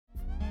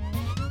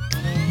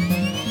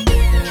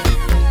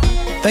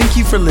Thank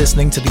you for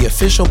listening to the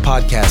official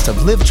podcast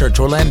of Live Church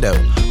Orlando,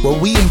 where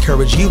we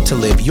encourage you to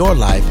live your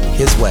life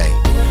His way.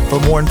 For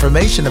more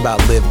information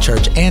about Live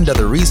Church and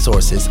other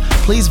resources,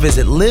 please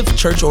visit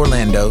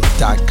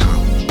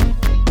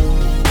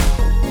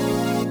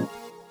livechurchorlando.com.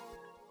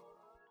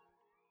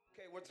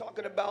 We're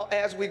talking about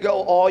as we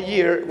go all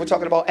year. We're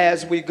talking about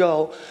as we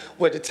go.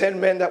 With the 10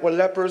 men that were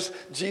lepers,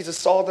 Jesus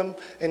saw them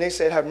and they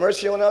said, have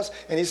mercy on us.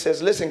 And he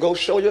says, listen, go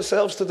show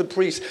yourselves to the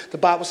priest. The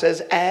Bible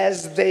says,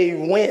 as they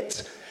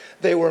went,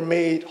 they were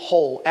made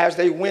whole. As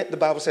they went, the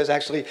Bible says,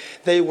 actually,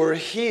 they were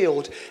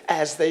healed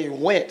as they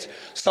went.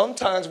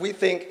 Sometimes we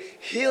think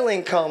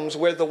healing comes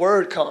where the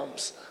word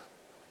comes.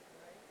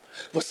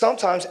 But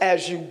sometimes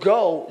as you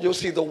go, you'll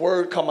see the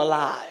word come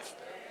alive.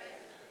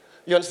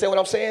 You understand what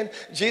I'm saying?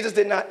 Jesus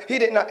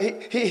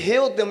he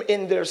healed them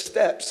in their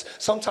steps.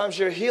 Sometimes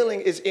your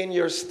healing is in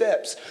your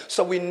steps.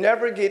 So we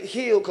never get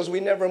healed because we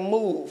never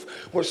move.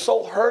 We're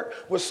so hurt,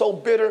 we're so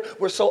bitter,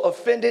 we're so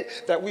offended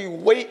that we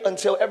wait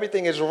until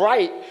everything is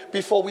right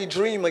before we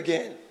dream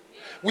again.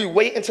 We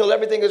wait until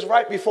everything is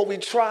right before we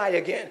try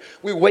again.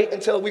 We wait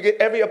until we get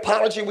every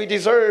apology we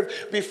deserve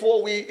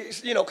before we,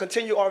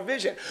 continue our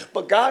vision.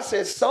 But God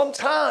says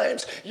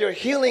sometimes your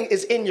healing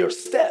is in your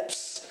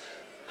steps.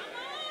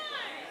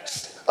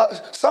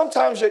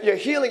 Sometimes your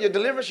healing, your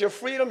deliverance, your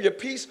freedom, your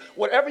peace,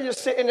 whatever you're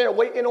sitting there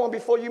waiting on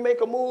before you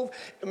make a move,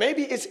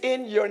 maybe it's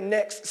in your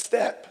next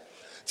step.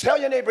 Tell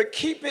your neighbor,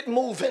 keep it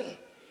moving.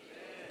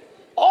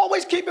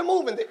 Always keep it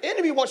moving. The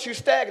enemy wants you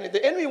stagnant.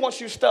 The enemy wants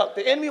you stuck.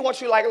 The enemy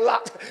wants you like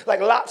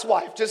Lot's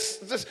wife,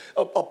 just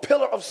a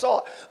pillar of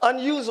salt,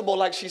 unusable,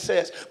 like she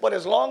says. But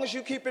as long as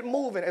you keep it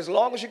moving, as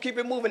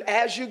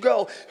you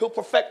go, he'll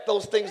perfect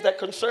those things that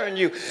concern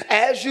you.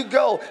 As you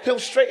go, he'll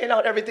straighten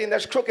out everything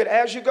that's crooked.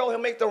 As you go, he'll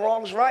make the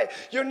wrongs right.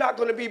 You're not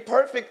going to be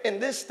perfect in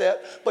this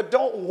step, but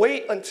don't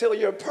wait until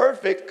you're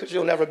perfect, because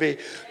you'll never be.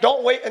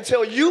 Don't wait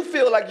until you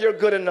feel like you're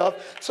good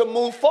enough to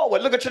move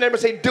forward. Look at your neighbor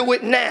and say, do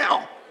it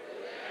now.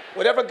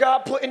 Whatever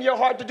God put in your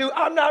heart to do,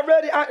 I'm not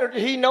ready.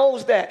 He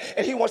knows that.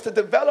 And he wants to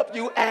develop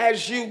you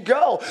as you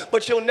go.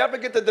 But you'll never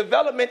get the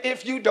development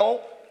if you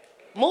don't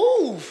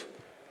move.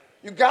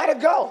 You got to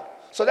go.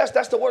 So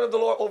that's the word of the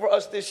Lord over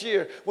us this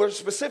year. We're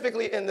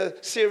specifically in the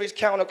series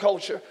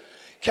Counterculture.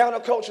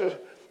 Counterculture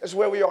is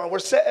where we are. And we're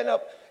setting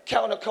up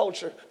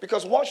counterculture.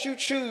 Because once you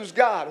choose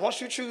God,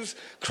 once you choose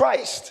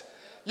Christ,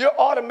 you're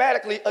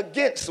automatically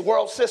against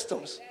world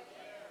systems.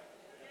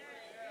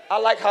 I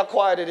like how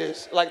quiet it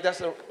is. Like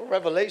that's a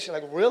revelation.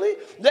 Like, really?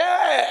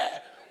 Yeah.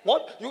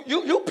 What?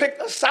 You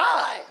picked a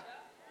side.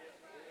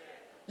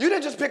 You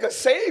didn't just pick a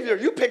savior.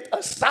 You picked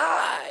a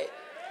side.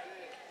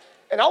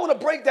 And I want to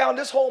break down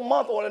this whole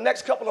month or the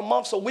next couple of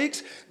months or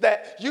weeks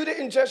that you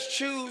didn't just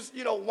choose,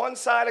 one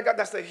side of God.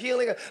 That's the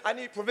healing. I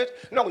need provision.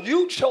 No,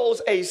 you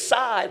chose a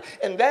side,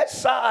 and that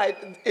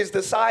side is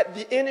the side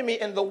the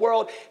enemy and the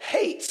world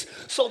hates.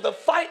 So the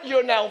fight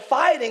you're now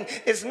fighting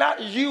is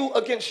not you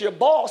against your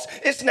boss.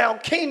 It's now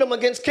kingdom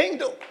against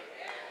kingdom.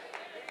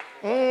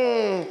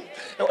 And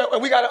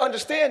we got to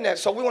understand that.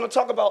 So we want to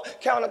talk about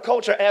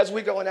counterculture as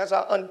we go and as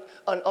I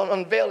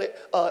unveil it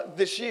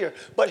this year.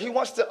 But he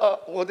wants to,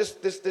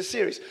 this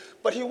series.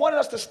 But he wanted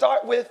us to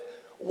start with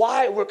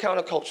why we're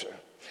counterculture.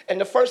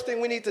 And the first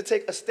thing we need to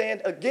take a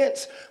stand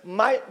against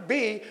might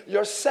be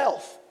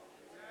yourself.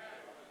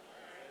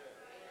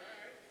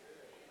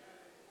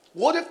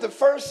 What if the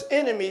first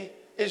enemy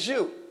is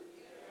you?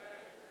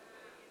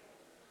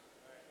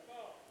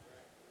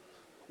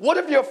 What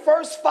if your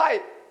first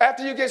fight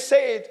after you get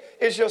saved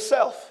is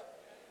yourself?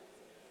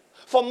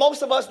 For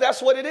most of us,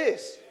 that's what it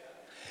is.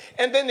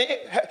 And then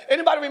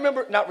anybody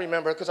not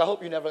remember, because I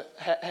hope you never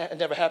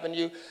happened to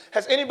you.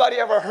 Has anybody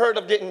ever heard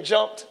of getting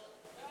jumped?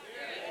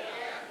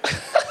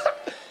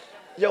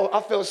 Yo,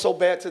 I feel so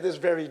bad to this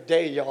very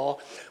day,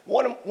 y'all.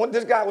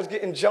 This guy was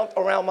getting jumped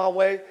around my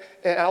way,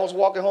 and I was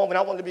walking home, and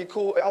I wanted to be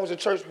cool. I was a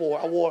church boy.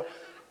 I wore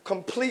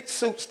complete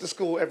suits to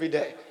school every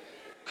day.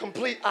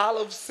 Complete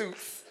olive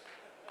suits.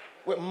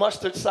 With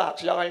mustard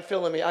socks. Y'all ain't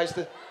feeling me. I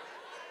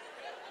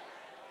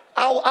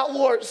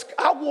wore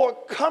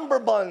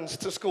cummerbunds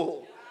to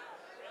school.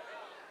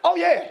 Oh,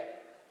 yeah.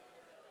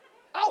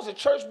 I was a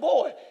church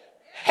boy.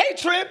 Hey,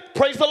 Tribbett,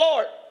 praise the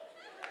Lord.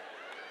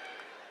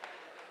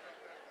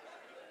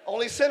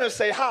 Only sinners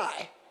say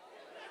hi.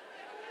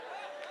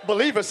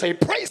 Believers say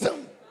praise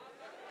him.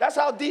 That's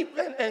how deep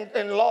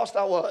and lost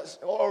I was,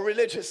 or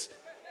religious.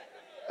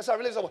 That's how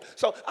religious I was.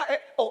 So,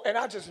 and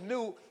I just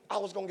knew I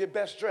was going to get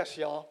best dressed,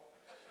 y'all.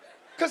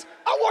 Because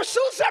I wore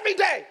suits every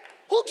day.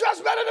 Who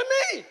dressed better than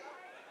me?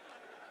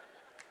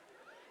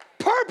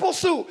 Purple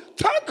suit,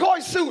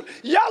 turquoise suit,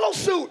 yellow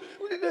suit.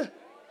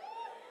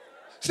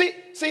 See,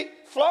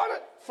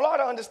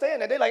 Florida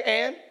understand that. They like,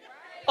 and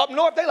up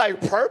north, they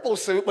like purple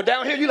suit. But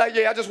down here, you like,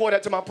 yeah, I just wore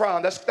that to my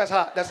prom. That's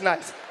hot. That's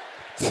nice.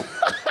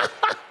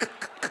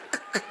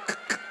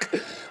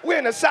 We're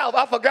in the South.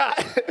 I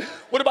forgot.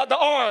 What about the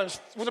orange?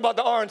 What about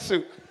the orange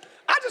suit?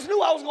 I just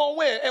knew I was going to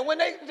win. And when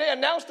they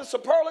announced the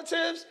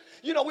superlatives,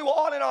 we were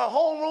all in our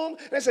homeroom,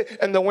 and they say,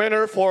 and the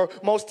winner for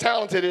most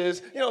talented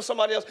is,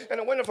 somebody else, and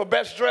the winner for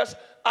best dressed.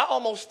 I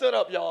almost stood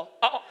up, y'all.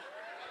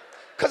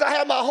 Because I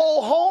had my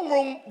whole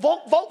homeroom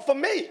vote for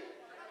me.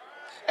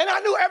 And I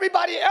knew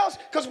everybody else,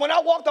 because when I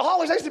walked the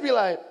hallways, they used to be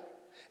like,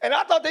 and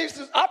I thought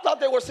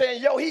they were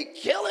saying, yo, he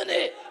killing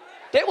it.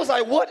 They was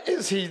like, what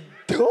is he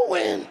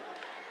doing?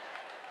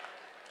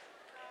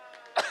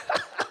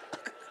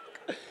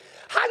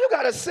 How you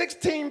got a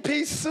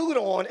 16-piece suit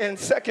on in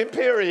second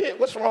period?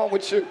 What's wrong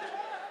with you?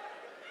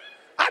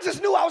 I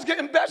just knew I was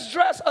getting best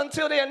dressed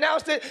until they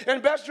announced it,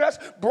 and best dressed,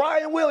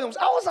 Brian Williams.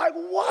 I was like,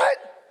 what?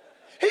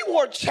 He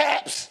wore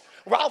chaps,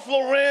 Ralph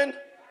Lauren,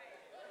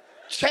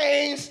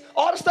 chains,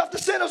 all the stuff the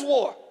sinners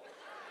wore.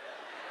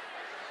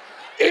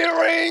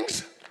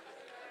 Earrings.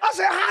 I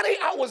said,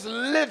 I was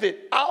livid.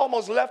 I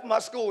almost left my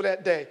school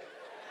that day.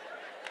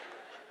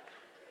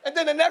 And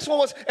then the next one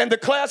was, and the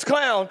class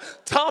clown,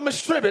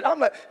 Thomas Tribbett. I'm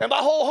like, and my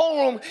whole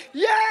homeroom,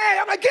 yay!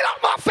 I'm like, get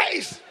out my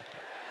face.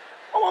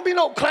 I don't want to be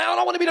no clown.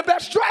 I want to be the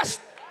best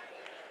dressed.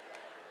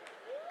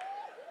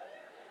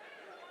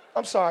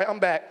 I'm sorry, I'm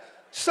back.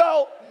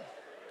 So,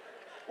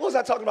 what was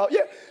I talking about?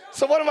 Yeah,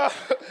 so one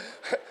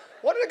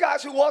of the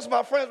guys who was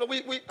my friend, but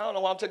we I don't know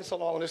why I'm taking so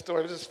long on this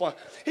story, it was just fun.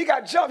 He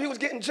got jumped, he was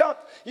getting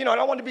jumped, and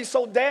I wanted to be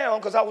so down,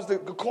 because I was the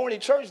corny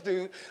church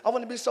dude, I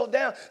wanted to be so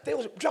down. They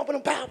was jumping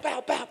him, pow, pow,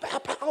 pow, pow,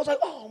 pow. I was like,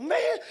 oh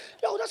man,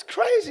 yo, that's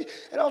crazy.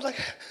 And I was like,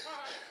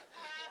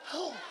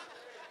 oh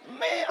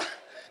man.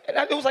 And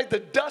it was like the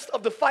dust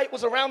of the fight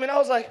was around me, and I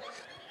was like,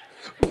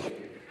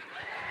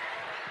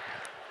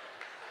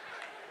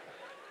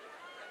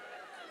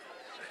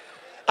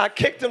 I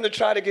kicked him to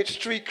try to get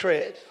street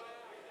cred.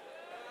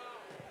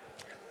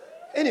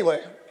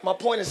 Anyway, my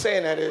point in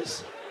saying that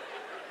is,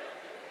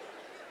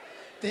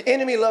 the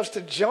enemy loves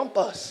to jump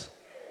us.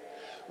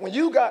 When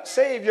you got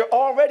saved, you're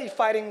already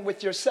fighting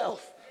with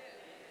yourself.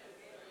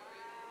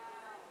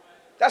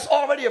 That's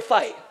already a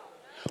fight.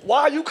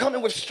 Why are you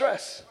coming with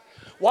stress?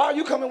 Why are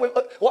you coming with,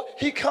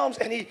 he comes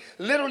and he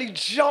literally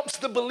jumps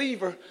the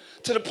believer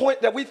to the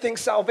point that we think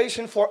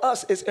salvation for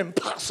us is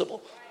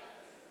impossible.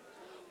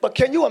 But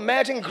can you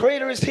imagine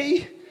greater is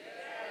he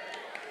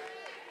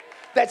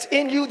that's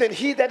in you than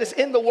he that is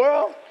in the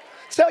world?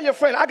 Tell your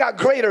friend, I got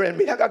greater in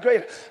me. I got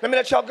greater. Let me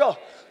let y'all go.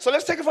 So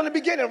let's take it from the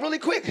beginning really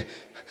quick.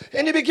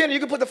 In the beginning, you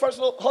can put the first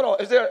little,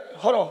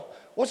 hold on.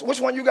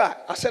 Which one you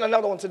got? I sent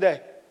another one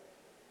today.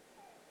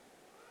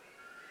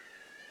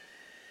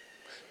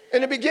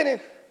 In the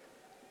beginning,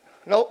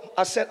 nope,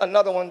 I sent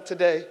another one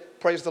today.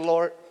 Praise the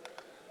Lord.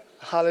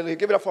 Hallelujah.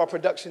 Give it up for our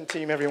production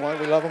team, everyone.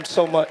 We love them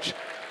so much.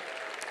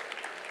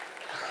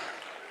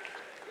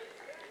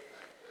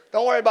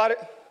 Don't worry about it.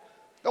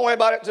 Don't worry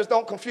about it. Just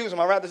don't confuse them.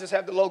 I'd rather just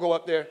have the logo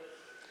up there.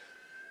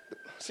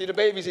 See, the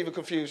baby's even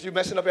confused. You're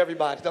messing up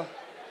everybody.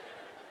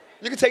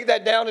 You can take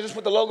that down and just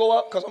put the logo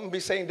up, because I'm going to be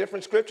saying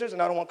different scriptures,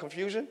 and I don't want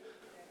confusion.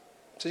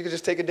 So you can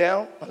just take it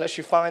down, unless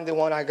you find the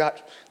one I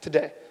got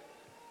today.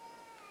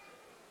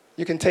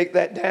 You can take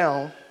that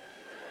down.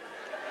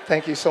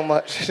 Thank you so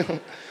much.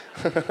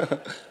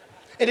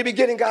 In the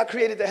beginning, God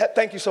created the heaven.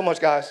 Thank you so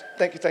much, guys.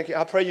 Thank you.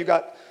 I pray you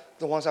got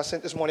the ones I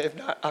sent this morning. If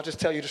not, I'll just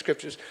tell you the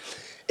scriptures.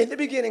 In the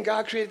beginning,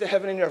 God created the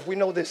heaven and the earth. We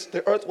know this.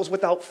 The earth was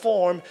without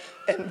form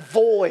and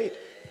void,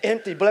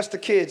 empty. Bless the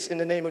kids in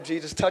the name of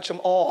Jesus. Touch them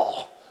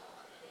all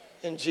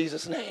in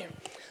Jesus' name.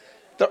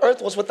 The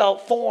earth was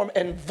without form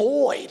and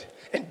void,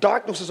 and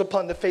darkness was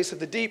upon the face of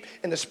the deep,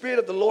 and the Spirit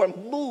of the Lord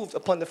moved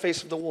upon the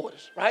face of the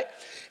waters, right?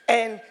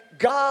 And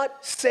God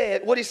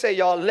said, what did he say,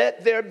 y'all?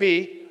 Let there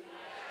be.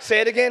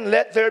 Say it again.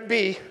 Let there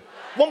be.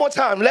 One more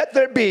time. Let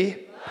there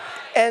be.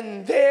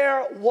 And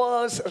there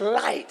was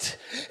light.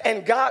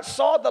 And God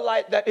saw the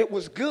light that it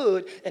was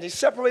good, and he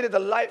separated the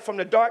light from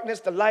the darkness.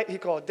 The light he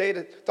called day,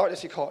 the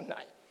darkness he called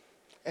night.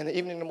 And the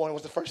evening and the morning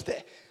was the first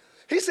day.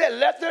 He said,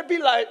 let there be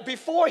light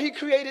before he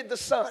created the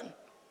sun.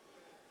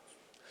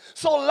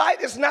 So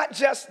light is not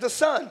just the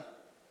sun.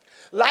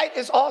 Light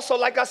is also,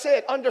 like I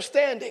said,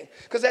 understanding.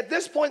 Because at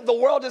this point, the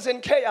world is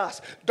in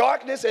chaos.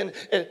 Darkness and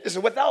is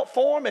without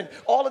form, and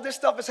all of this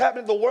stuff is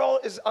happening. The world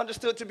is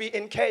understood to be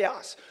in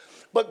chaos.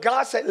 But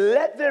God said,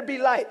 let there be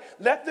light.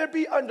 Let there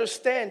be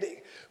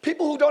understanding.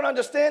 People who don't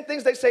understand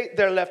things, they say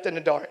they're left in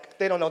the dark.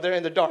 They don't know they're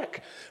in the dark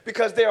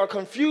because they are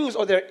confused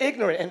or they're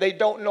ignorant and they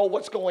don't know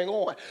what's going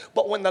on.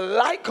 But when the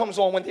light comes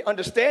on, when the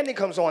understanding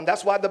comes on,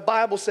 that's why the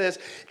Bible says,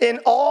 in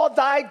all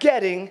thy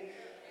getting,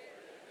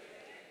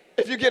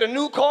 if you get a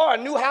new car, a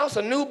new house,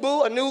 a new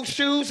boo, a new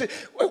shoes,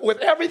 with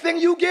everything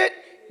you get,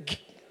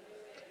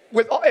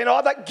 in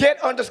all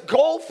that,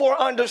 go for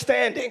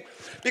understanding.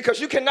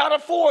 Because you cannot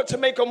afford to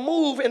make a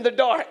move in the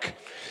dark.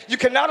 You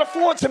cannot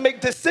afford to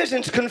make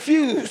decisions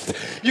confused.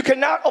 You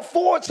cannot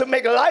afford to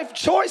make life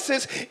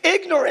choices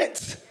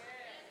ignorant.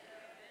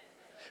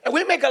 And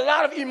we make a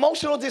lot of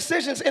emotional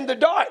decisions in the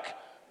dark.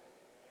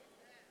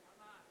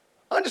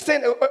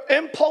 Understand,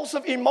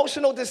 impulsive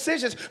emotional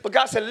decisions. But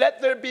God said, let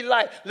there be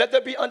light. Let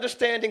there be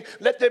understanding.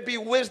 Let there be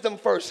wisdom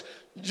first.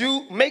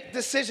 You make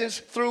decisions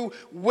through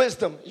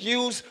wisdom.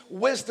 Use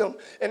wisdom.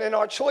 And in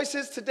our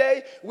choices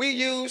today, we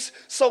use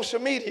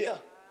social media.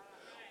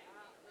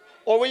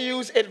 Or we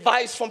use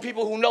advice from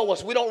people who know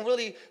us. We don't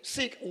really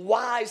seek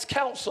wise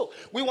counsel.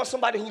 We want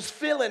somebody who's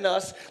feeling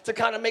us to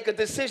kind of make a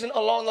decision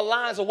along the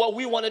lines of what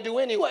we want to do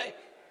anyway.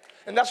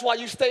 And that's why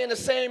you stay in the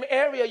same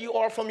area you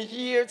are from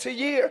year to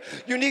year.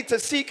 You need to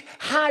seek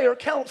higher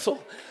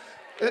counsel.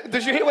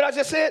 Did you hear what I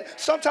just said?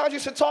 Sometimes you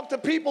should talk to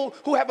people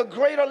who have a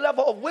greater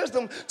level of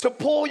wisdom to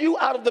pull you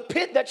out of the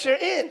pit that you're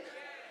in.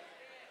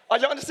 Are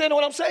you understanding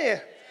what I'm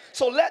saying?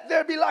 So let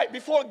there be light.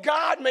 Before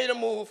God made a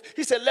move,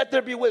 he said, let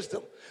there be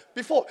wisdom.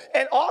 Before.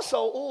 And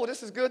also,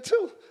 this is good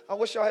too. I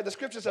wish y'all had the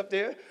scriptures up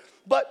there.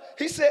 But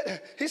he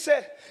said,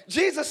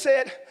 Jesus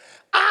said,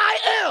 I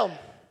am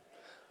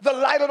the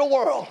light of the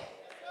world.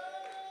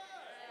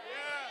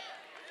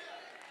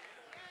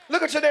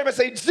 Look at your neighbor and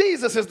say,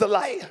 Jesus is the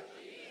light.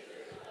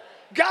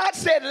 God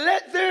said,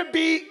 let there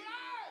be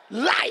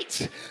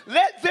light.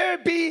 Let there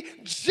be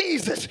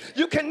Jesus.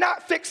 You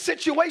cannot fix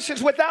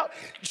situations without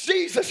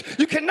Jesus.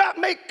 You cannot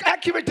make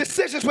accurate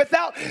decisions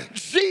without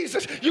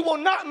Jesus. You will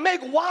not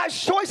make wise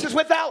choices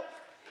without.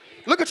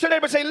 Look at your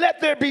neighbor and say, let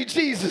there be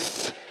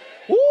Jesus.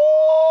 Woo!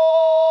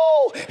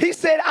 He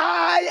said,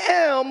 I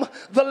am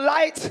the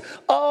light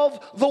of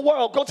the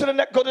world. Go to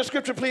the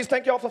scripture, please.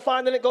 Thank y'all for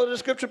finding it. Go to the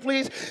scripture,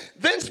 please.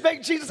 Then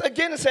spake Jesus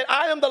again and said,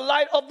 I am the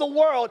light of the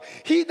world.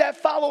 He that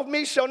followeth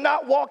me shall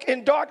not walk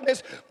in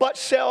darkness, but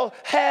shall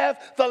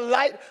have the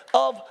light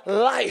of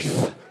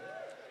life.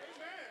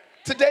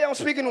 Today I'm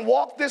speaking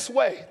walk this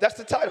way. That's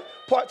the title,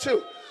 part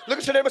 2. Look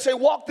at your neighbor and say,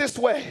 walk this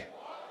way.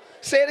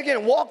 Say it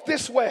again, walk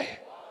this way.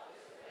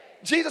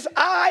 Jesus,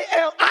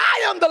 I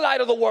am the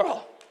light of the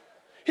world.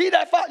 He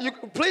that follows,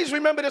 please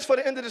remember this for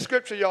the end of the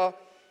scripture, y'all.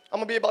 I'm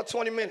going to be about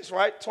 20 minutes,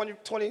 right?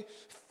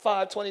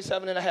 25,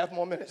 27 and a half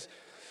more minutes.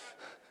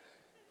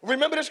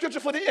 Remember the scripture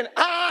for the end.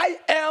 I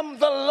am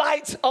the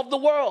light of the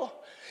world.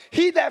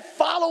 He that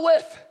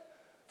followeth.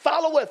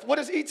 What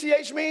does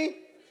ETH mean?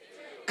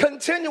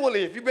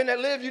 Continually. If you've been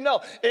at Live, you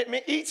know.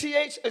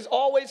 ETH is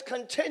always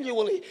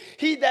continually.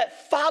 He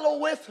that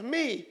followeth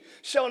me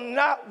shall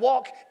not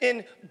walk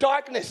in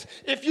darkness.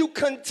 If you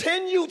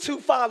continue to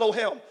follow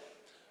him,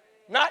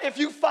 not if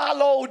you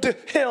followed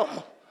him.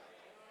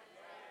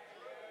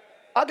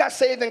 I got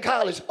saved in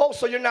college. Oh,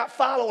 so you're not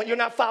following, you're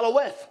not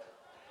followeth.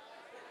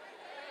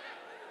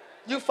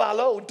 You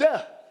followed.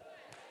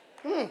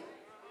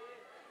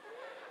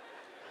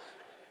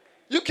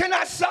 You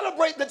cannot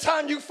celebrate the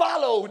time you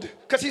followed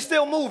because he's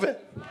still moving.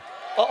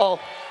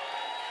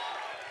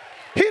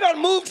 He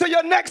done moved to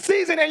your next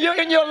season and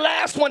you're in your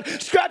last one,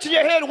 scratching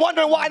your head,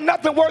 wondering why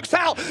nothing works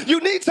out.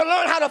 You need to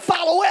learn how to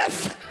follow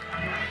with.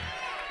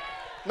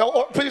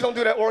 No, please don't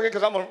do that, Oregon,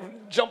 because I'm going to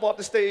jump off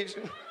the stage.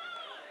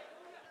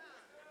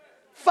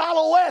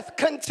 Follow with.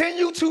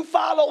 Continue to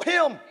follow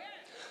him.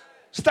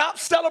 Stop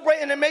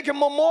celebrating and making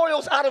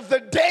memorials out of the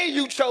day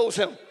you chose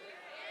him.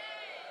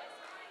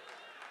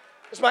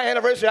 It's my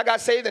anniversary. I got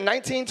saved in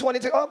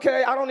 1922.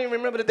 Okay, I don't even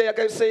remember the day I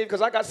got saved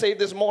because I got saved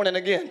this morning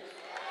again.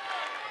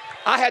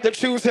 I had to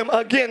choose him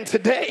again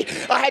today.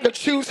 I had to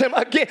choose him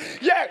again.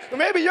 Yeah,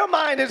 maybe your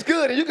mind is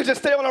good and you can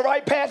just stay on the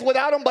right path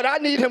without him, but I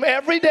need him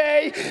every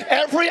day,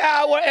 every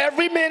hour,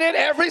 every minute,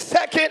 every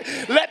second.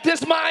 Let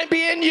this mind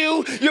be in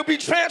you. You'll be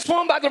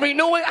transformed by the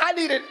renewing. I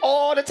need it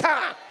all the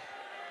time.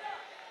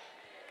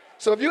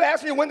 So if you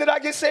ask me when did I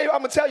get saved,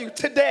 I'm going to tell you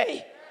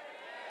today.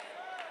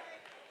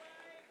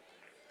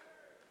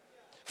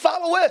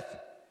 Followeth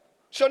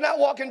shall not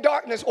walk in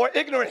darkness or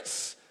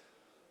ignorance,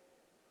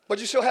 but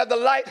you shall have the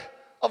light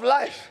of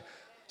life.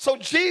 So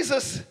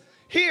Jesus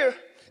here,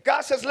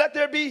 God says, let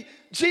there be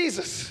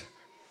Jesus,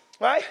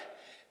 right?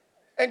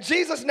 And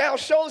Jesus now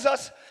shows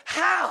us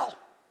how.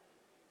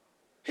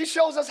 He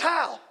shows us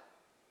how.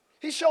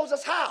 He shows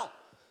us how.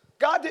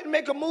 God didn't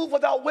make a move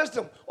without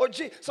wisdom.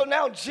 So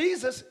now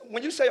Jesus,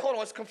 when you say, hold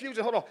on, it's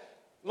confusing, hold on.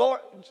 Lord,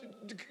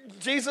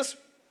 Jesus,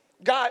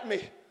 guide me.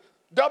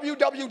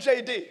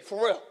 WWJD,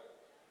 for real.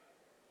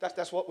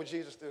 That's what would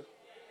Jesus do.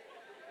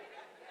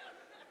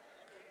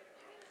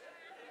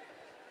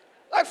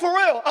 Like, for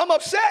real, I'm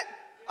upset,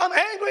 I'm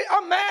angry,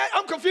 I'm mad,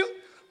 I'm confused.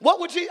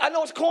 What would Jesus, I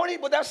know it's corny,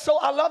 but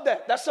I love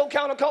that. That's so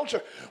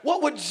counterculture.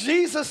 What would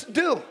Jesus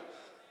do?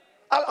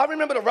 I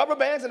remember the rubber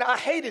bands and I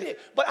hated it,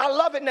 but I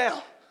love it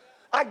now.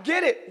 I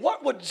get it.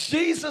 What would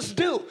Jesus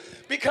do?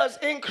 Because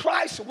in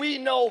Christ we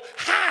know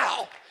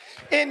how.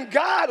 In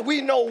God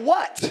we know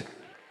what.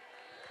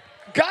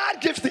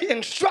 God gives the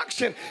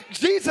instruction.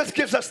 Jesus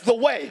gives us the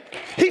way.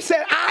 He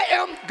said, I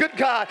am, good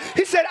God.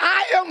 He said,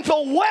 I am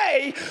the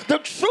way, the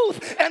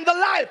truth, and the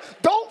life.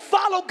 Don't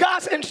follow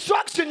God's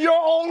instruction your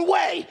own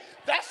way.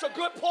 That's a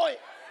good point.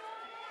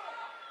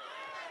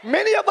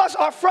 Many of us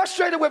are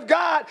frustrated with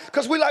God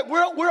because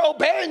we're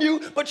obeying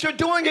you, but you're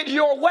doing it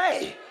your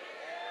way.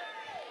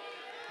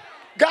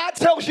 God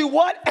tells you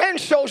what and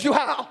shows you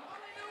how.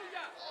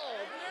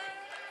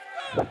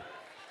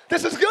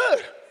 This is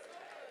good.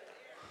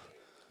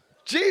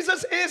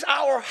 Jesus is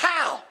our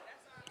how.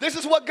 This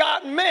is what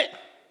God meant.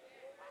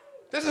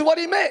 This is what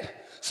he meant.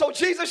 So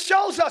Jesus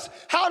shows us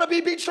how to be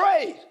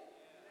betrayed.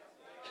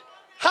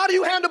 How do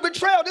you handle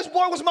betrayal? This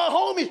boy was my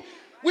homie.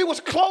 We was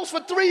close for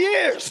 3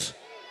 years.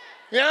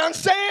 You know what I'm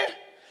saying?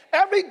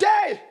 Every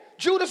day,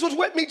 Judas was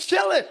with me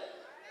chilling.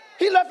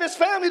 He left his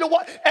family to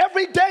watch.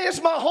 Every day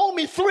is my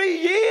homie, 3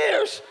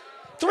 years.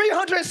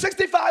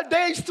 365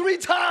 days, 3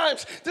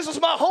 times. This was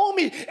my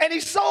homie, and he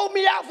sold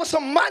me out for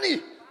some money.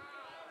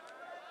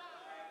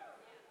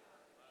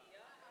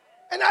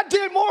 And I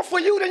did more for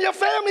you than your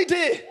family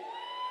did.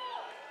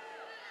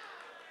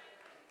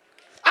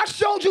 I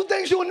showed you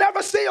things you'll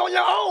never see on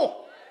your own.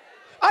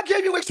 I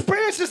gave you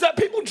experiences that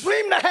people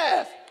dream to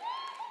have.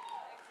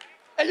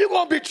 And you're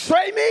going to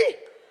betray me?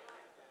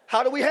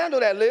 How do we handle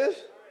that, Liv?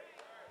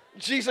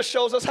 Jesus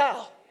shows us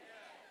how.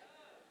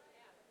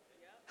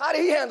 How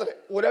did he handle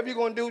it? Whatever you're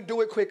going to do,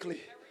 do it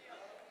quickly.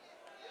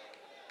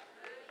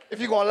 If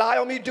you're going to lie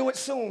on me, do it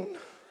soon.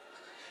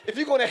 If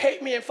you're going to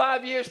hate me in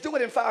 5 years, do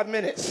it in 5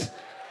 minutes.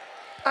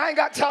 I ain't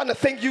got time to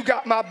think you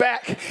got my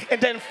back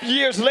and then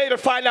years later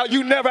find out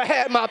you never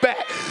had my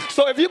back.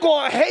 So if you're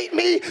going to hate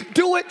me,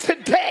 do it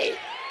today.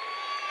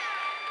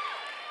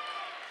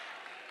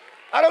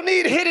 I don't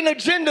need hidden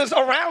agendas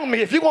around me.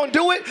 If you're going to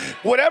do it,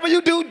 whatever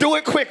you do, do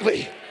it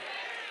quickly.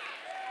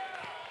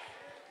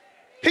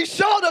 He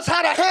showed us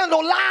how to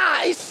handle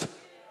lies.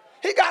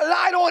 He got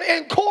lied on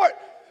in court.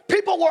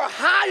 People were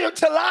hired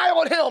to lie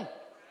on him.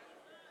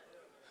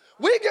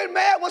 We get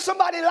mad when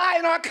somebody lies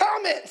in our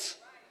comments.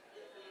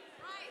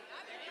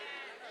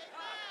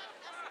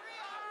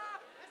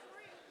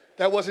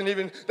 That wasn't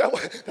even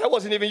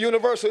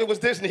universal. It was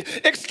Disney.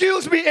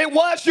 Excuse me, it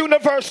was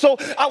universal.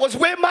 I was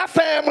with my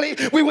family.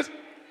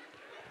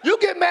 You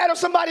get mad if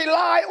somebody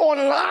lie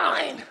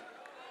online.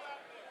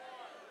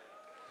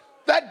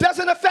 That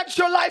doesn't affect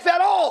your life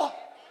at all.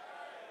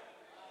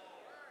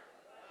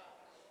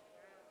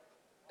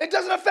 It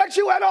doesn't affect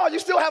you at all. You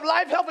still have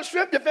life, health, and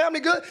strength. Your family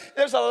good.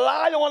 There's a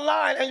lie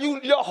online,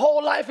 and your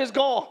whole life is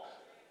gone.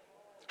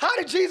 How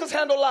did Jesus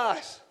handle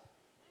lies?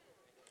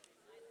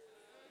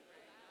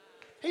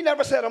 He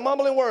never said a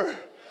mumbling word.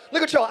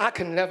 Look at y'all. I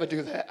can never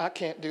do that. I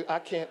can't do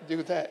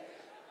that.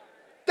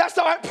 That's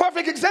our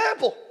perfect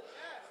example.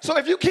 So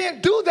if you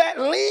can't do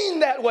that, lean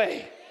that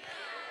way.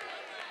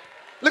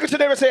 Look at your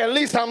neighbor and say, at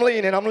least I'm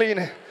leaning.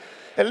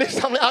 At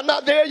least I'm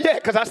not there yet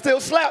because I still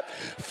slap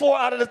 4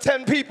 out of the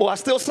 10 people. I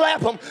still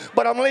slap them,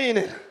 but I'm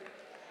leaning.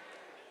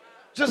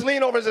 Just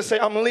lean over and just say,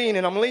 I'm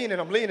leaning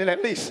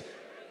at least.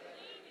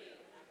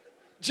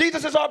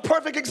 Jesus is our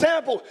perfect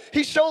example.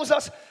 He shows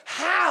us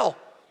how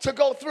to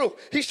go through.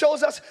 He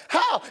shows us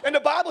how. And the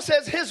Bible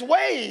says his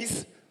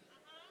ways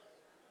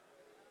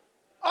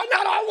are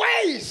not our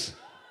ways.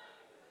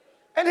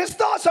 And his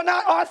thoughts are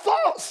not our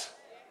thoughts.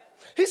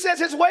 He says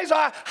his ways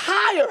are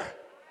higher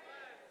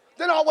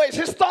than our ways.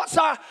 His thoughts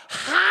are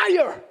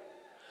higher.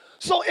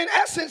 So in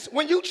essence,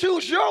 when you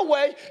choose your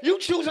way, you're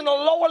choosing a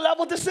lower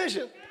level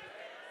decision.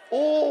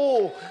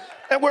 Oh,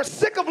 and we're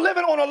sick of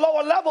living on a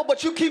lower level,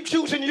 but you keep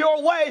choosing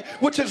your way,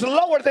 which is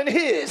lower than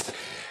his.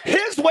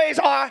 His ways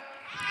are.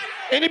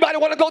 Anybody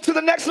want to go to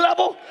the next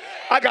level?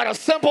 I got a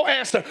simple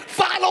answer.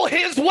 Follow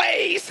his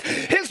ways.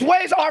 His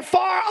ways are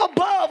far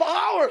above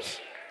ours.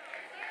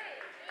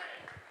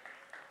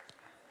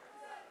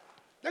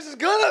 This is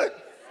good.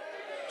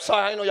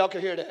 Sorry, I didn't know y'all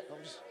could hear that.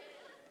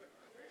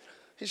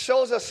 He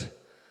shows us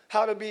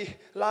how to be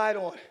lied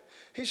on.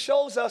 He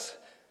shows us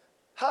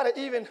how to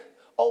even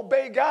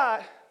obey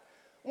God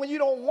when you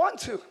don't want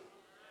to.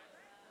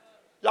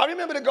 Y'all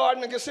remember the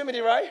Garden of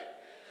Gethsemane, right?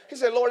 He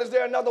said, Lord, is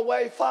there another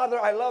way? Father,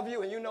 I love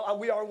you, and you know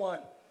we are one.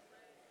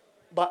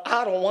 But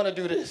I don't want to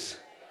do this.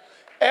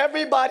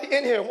 Everybody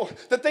in here,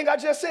 the thing I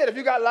just said, if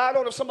you got lied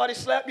on, if somebody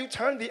slapped you,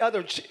 turn the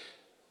other cheek.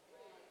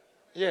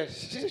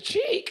 Yes, she's a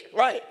cheek,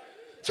 right.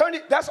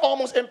 That's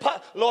almost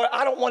impossible. Lord,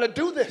 I don't want to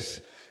do this.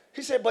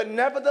 He said, but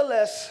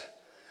nevertheless,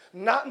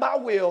 not my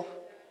will.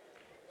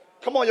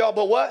 Come on, y'all,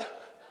 but what?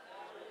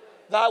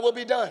 Thy will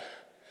be done.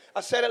 I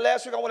said it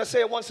last week. I want to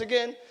say it once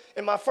again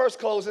in my first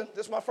closing.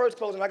 This is my first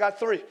closing. I got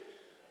 3.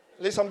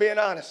 At least I'm being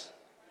honest.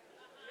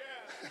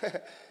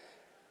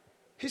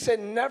 He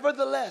said,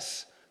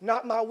 nevertheless,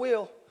 not my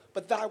will,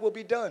 but thy will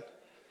be done.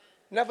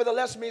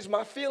 Nevertheless means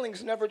my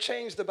feelings never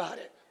changed about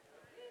it.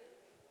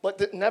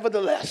 But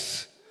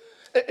nevertheless,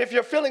 if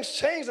your feelings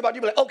changed about it,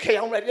 you'd be like, okay,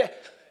 I'm ready.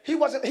 He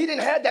didn't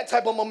have that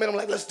type of momentum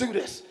like, let's do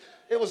this.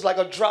 It was like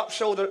a drop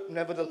shoulder,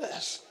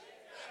 nevertheless.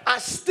 I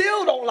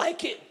still don't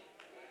like it.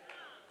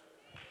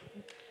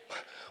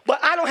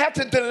 But I don't have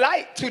to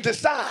delight to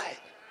decide.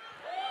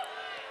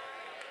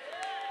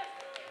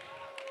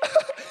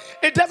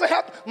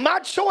 My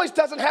choice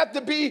doesn't have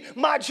to be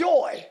my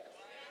joy.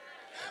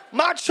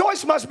 My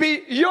choice must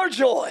be your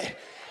joy.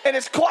 And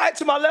it's quiet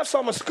to my left, so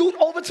I'm going to scoot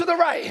over to the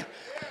right.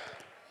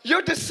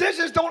 Your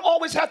decisions don't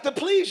always have to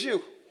please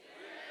you.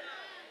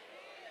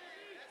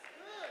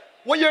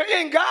 When you're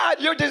in God,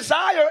 your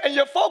desire and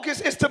your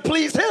focus is to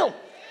please him.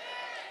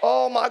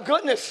 Oh, my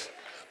goodness.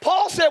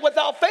 Paul said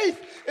without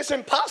faith, it's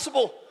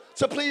impossible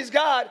to please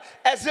God,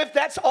 as if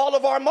that's all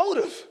of our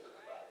motive.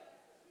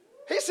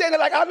 He's saying it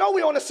like, I know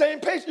we're on the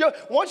same page.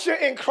 Once you're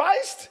in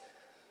Christ,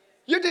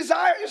 your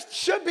desire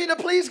should be to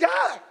please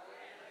God.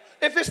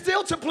 If it's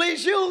still to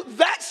please you,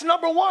 that's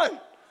number one.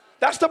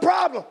 That's the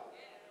problem.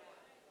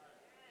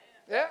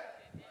 Yeah.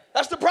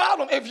 That's the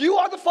problem. If you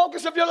are the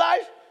focus of your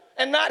life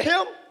and not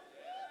him,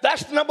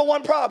 that's the number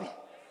one problem.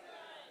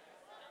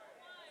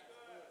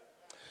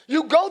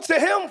 You go to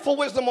him for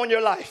wisdom on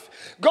your life.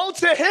 Go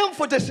to him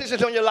for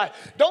decisions on your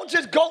life. Don't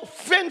just go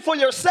fend for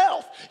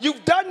yourself.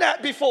 You've done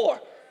that before.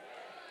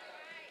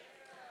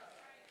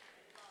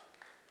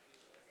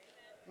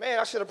 Man,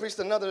 I should have preached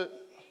another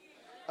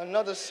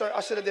sermon.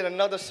 I should have did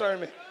another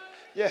sermon.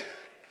 Yeah.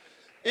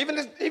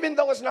 Even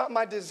though it's not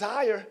my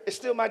desire, it's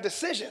still my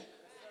decision.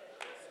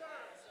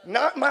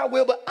 Not my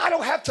will, but I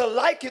don't have to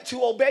like it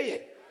to obey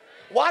it.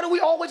 Why do we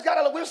always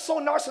we're so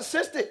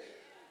narcissistic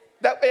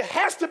that it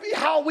has to be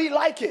how we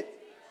like it,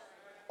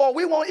 or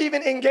we won't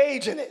even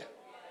engage in it.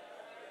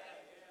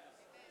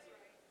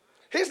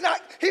 He's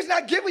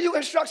not giving you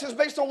instructions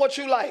based on what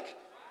you like.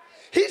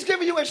 He's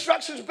giving you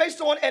instructions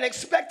based on an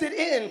expected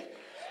end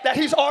that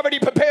he's already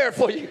prepared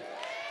for you.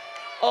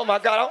 Oh my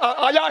God,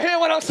 are y'all hearing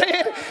what I'm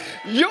saying?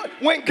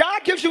 When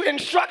God gives you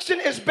instruction,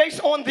 it's based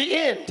on the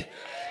end.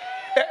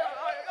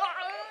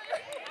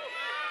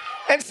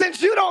 And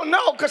since you don't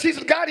know, because he's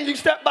guiding you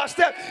step by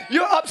step,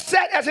 you're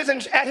upset at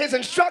his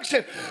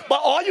instruction.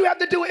 But all you have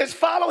to do is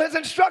follow his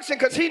instruction,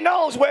 because he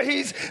knows where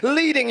he's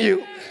leading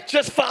you.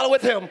 Just follow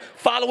with him.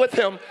 Follow with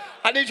him.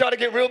 I need y'all to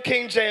get real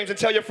King James and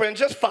tell your friend,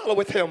 just follow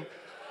with him.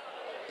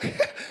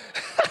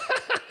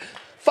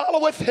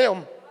 Follow with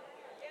him.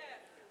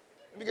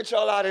 Let me get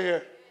y'all out of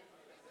here.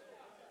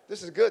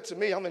 This is good to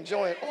me. I'm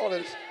enjoying all of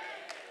this.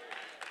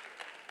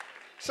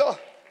 So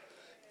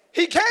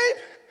he came.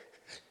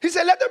 He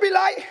said, let there be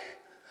light.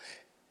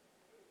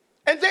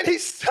 And then he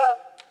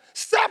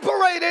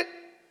separated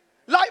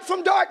light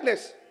from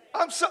darkness.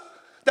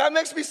 That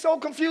makes me so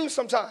confused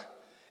sometimes.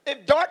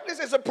 If darkness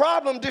is a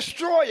problem,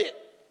 destroy it.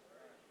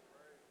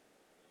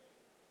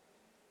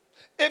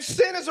 If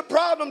sin is a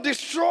problem,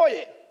 destroy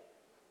it.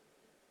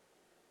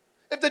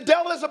 If the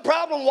devil is a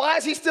problem, why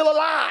is he still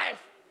alive?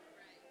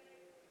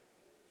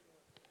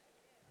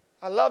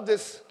 I love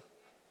this.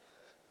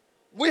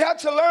 We have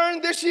to learn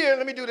this year.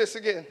 Let me do this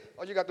again.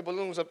 Oh, you got the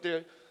balloons up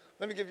there.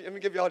 Let me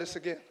give you all this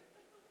again.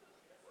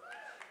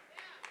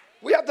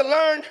 We have to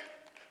learn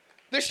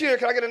this year.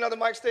 Can I get another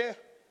mic stand?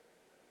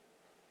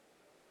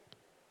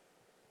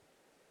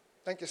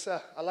 Thank you, sir.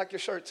 I like your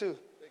shirt too.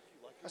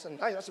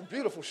 That's a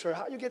beautiful shirt.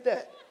 How you get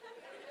that?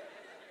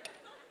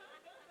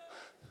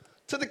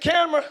 To the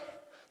camera,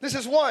 this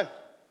is one.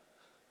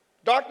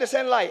 Darkness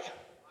and light.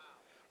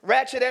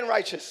 Ratchet and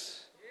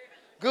righteous.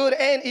 Good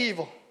and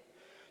evil.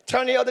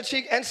 Turn the other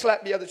cheek and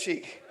slap the other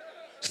cheek.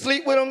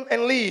 Sleep with them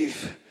and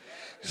leave.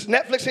 It's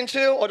Netflix and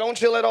chill, or don't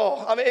chill at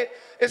all. I mean,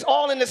 it's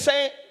all in the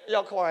same.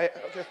 Y'all quiet,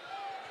 okay?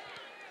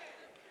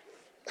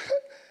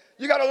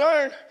 You got to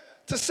learn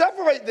to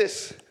separate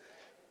this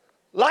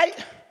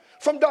light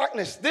from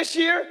darkness. This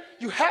year,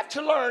 you have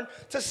to learn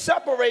to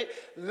separate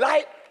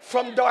light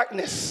from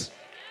darkness.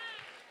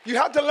 You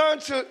have to learn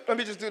to, let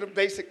me just do the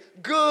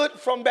basic, good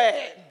from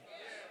bad.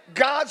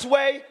 God's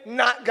way,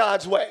 not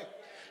God's way.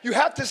 You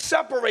have to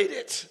separate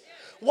it.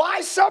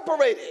 Why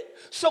separate it?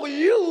 So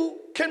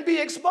you can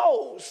be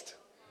exposed.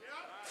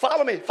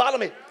 Follow me.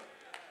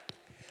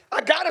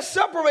 I got to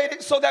separate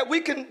it so that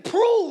we can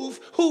prove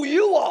who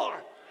you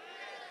are.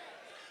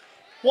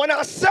 When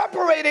I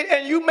separate it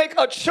and you make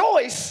a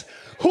choice,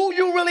 who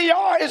you really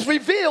are is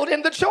revealed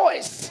in the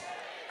choice.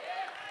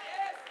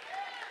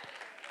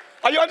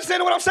 Are you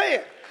understanding what I'm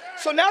saying?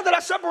 So now that I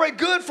separate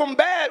good from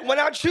bad, when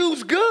I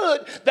choose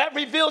good, that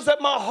reveals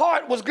that my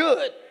heart was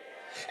good.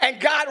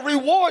 And God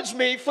rewards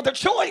me for the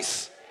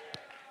choice.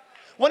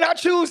 When I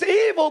choose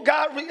evil,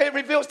 it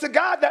reveals to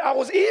God that I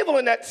was evil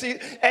in that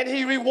season, and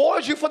he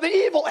rewards you for the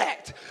evil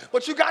act.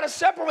 But you got to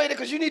separate it,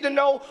 because you need to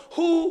know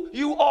who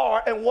you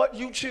are and what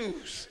you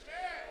choose.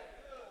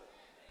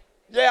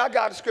 Yeah, I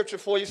got a scripture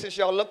for you since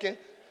y'all looking.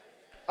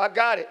 I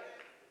got it.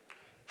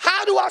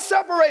 How do I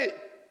separate it?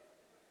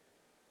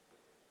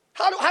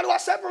 How do I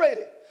separate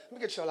it? Let me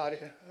get y'all out of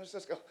here.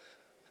 Let's go.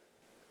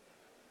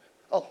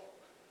 Oh,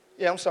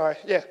 yeah, I'm sorry.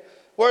 Yeah.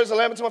 Word is a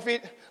lamp unto my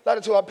feet, light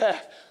unto our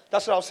path.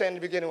 That's what I was saying in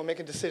the beginning when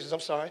making decisions. I'm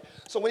sorry.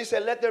 So when he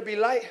said, let there be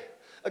light,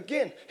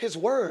 again, his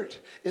word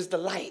is the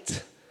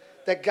light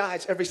that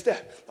guides every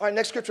step. All right,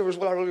 next scripture is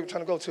what I really was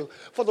trying to go to.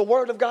 For the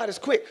word of God is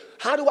quick.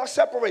 How do I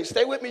separate?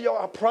 Stay with me,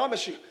 y'all. I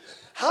promise you.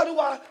 How do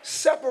I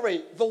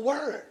separate the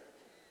word?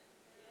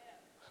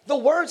 The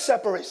word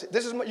separates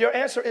it. Your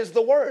answer is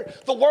the word.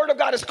 The word of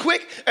God is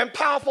quick and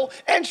powerful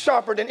and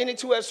sharper than any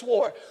two-edged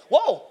sword.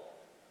 Whoa,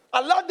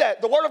 I love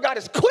that. The word of God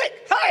is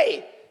quick.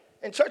 Hey,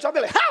 in church I'll be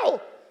like,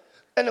 how?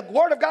 And the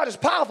word of God is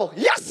powerful.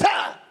 Yes,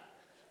 sir.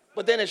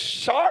 But then it's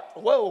sharp.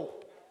 Whoa.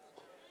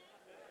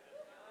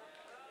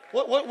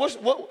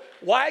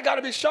 Why it got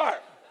to be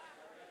sharp?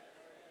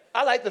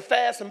 I like the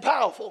fast and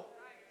powerful.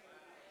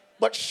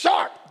 But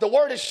sharp, the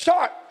word is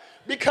sharp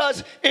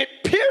because it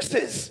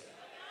pierces.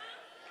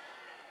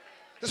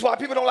 This is why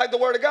people don't like the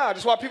word of God.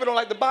 This is why people don't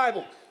like the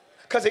Bible,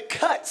 because it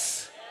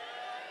cuts.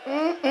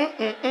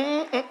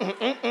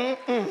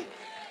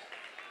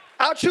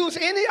 I'll choose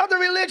any other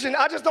religion.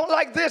 I just don't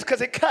like this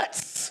because it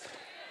cuts.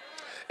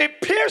 It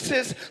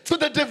pierces to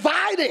the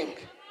dividing.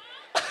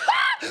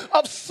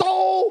 of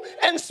soul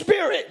and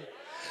spirit.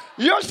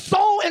 Your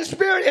soul and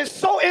spirit is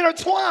so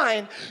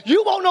intertwined,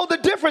 you won't know the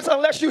difference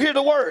unless you hear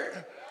the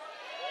word.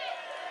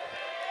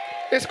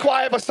 It's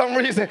quiet for some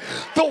reason.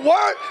 The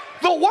word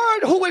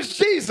who is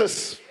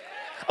Jesus.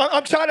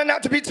 I'm trying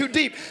not to be too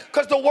deep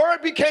because the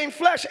word became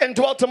flesh and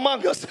dwelt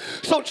among us.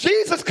 So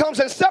Jesus comes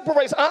and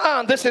separates,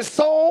 this is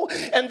soul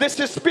and this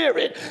is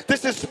spirit.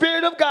 This is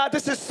spirit of God.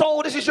 This is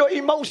soul. This is your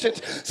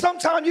emotions.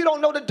 Sometimes you don't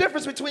know the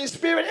difference between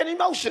spirit and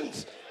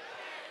emotions.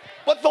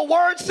 But the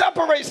word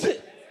separates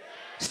it.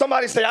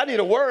 Somebody say, I need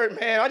a word,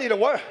 man. I need a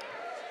word.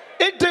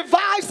 It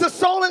divides the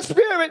soul and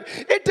spirit.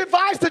 It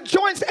divides the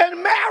joints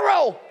and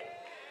marrow.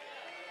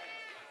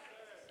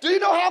 Do you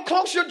know how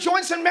close your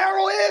joints and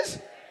marrow is?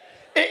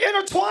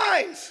 It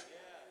intertwines.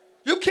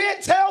 You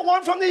can't tell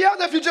one from the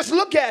other if you just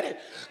look at it.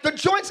 The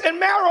joints and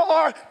marrow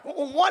are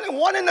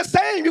one and the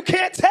same. You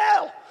can't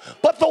tell.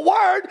 But the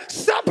word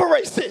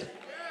separates it.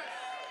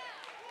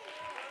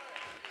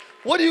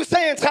 What are you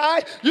saying,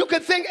 Ty? You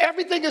could think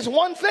everything is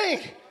one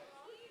thing.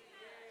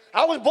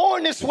 I was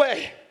born this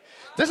way.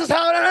 This is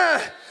how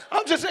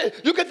I'm just saying,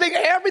 you can think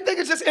everything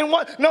is just in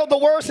one. No, the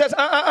word says,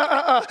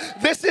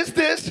 This is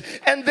this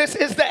and this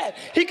is that.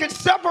 He can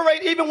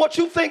separate even what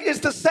you think is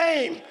the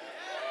same.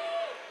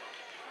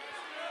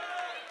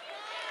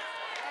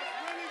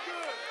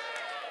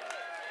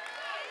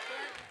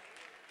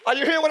 Are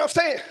you hearing what I'm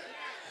saying?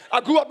 I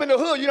grew up in the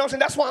hood, you know what I'm saying?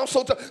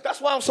 That's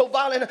why I'm so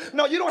violent.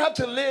 No, you don't have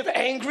to live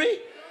angry.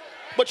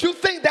 But you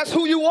think that's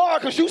who you are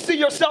because you see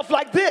yourself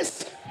like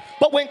this.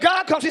 But when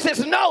God comes, he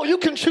says, no, you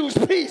can choose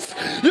peace.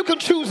 You can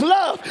choose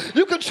love.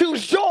 You can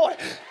choose joy.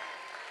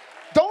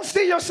 Don't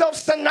see yourself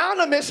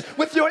synonymous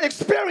with your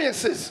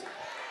experiences.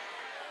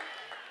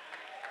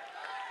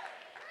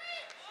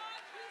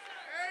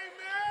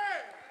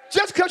 Amen.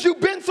 Just because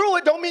you've been through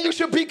it don't mean you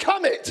should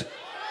become it.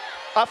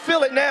 I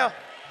feel it now.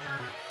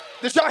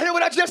 Did y'all hear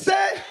what I just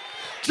said?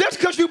 Just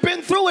because you've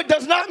been through it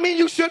does not mean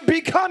you should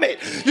become it.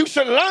 You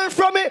should learn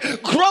from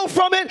it, grow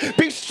from it,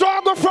 be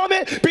stronger from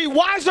it, be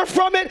wiser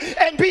from it,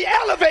 and be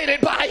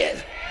elevated by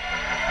it.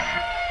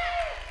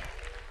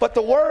 But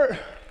the word,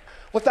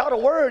 without a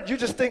word, you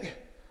just think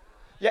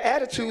your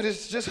attitude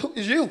is just who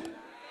is you.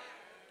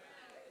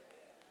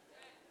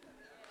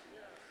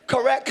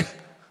 Correct?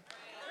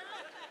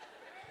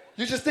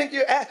 You just think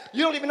you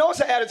don't even know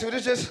it's an attitude.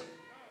 It's just,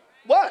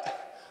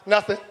 what?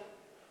 Nothing.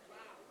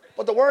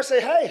 But the word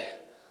say, hey,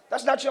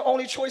 that's not your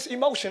only choice,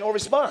 emotion, or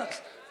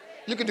response.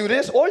 You can do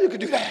this or you can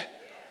do that.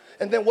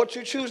 And then what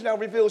you choose now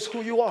reveals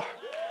who you are.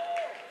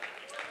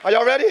 Are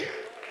y'all ready?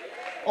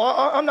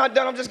 I'm not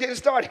done. I'm just getting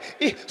started.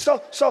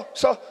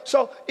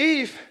 So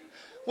Eve,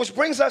 which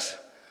brings us,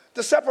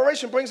 the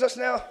separation brings us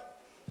now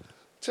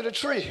to the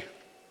tree.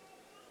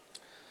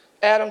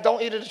 Adam,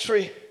 don't eat of the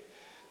tree.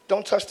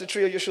 Don't touch the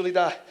tree or you'll surely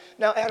die.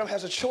 Now Adam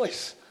has a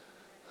choice.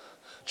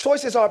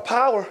 Choice is our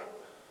power,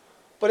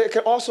 but it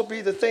can also be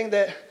the thing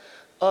that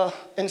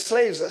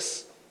enslaves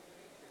us.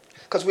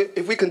 Because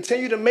if we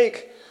continue to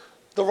make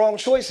the wrong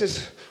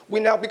choices, we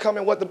now become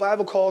in what the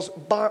Bible calls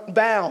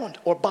bound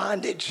or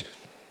bondage.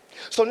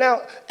 So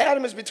now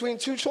Adam is between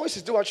two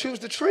choices. Do I choose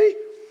the tree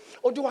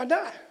or do I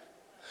not?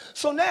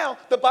 So now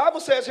the Bible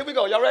says, here we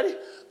go, y'all ready?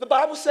 The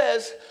Bible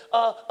says,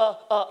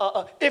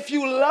 if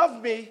you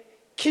love me,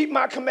 keep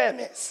my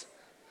commandments.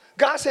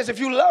 God says, if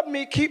you love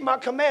me, keep my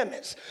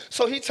commandments.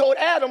 So he told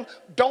Adam,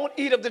 don't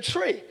eat of the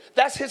tree.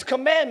 That's his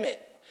commandment.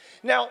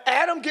 Now,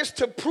 Adam gets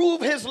to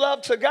prove his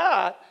love to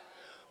God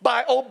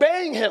by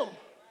obeying him.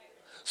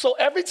 So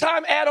every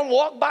time Adam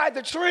walked by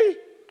the tree,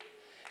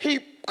 he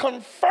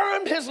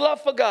confirmed his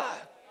love for God.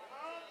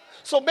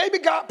 So maybe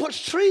God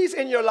puts trees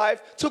in your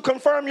life to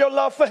confirm your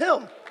love for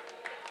him.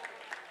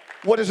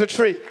 What is a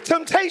tree?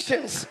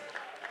 Temptations.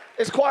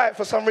 It's quiet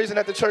for some reason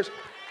at the church.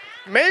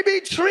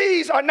 Maybe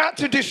trees are not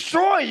to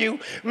destroy you.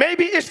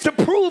 Maybe it's to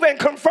prove and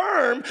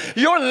confirm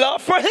your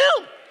love for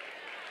him.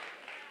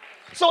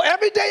 So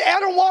every day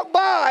Adam walked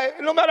by,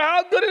 no matter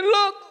how good it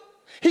looked,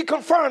 he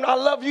confirmed, I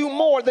love you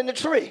more than the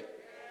tree.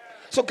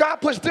 So God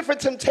puts different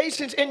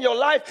temptations in your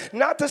life,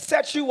 not to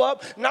set you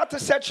up, not to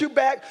set you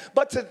back,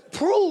 but to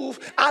prove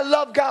I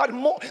love God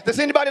more. Does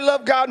anybody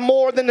love God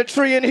more than the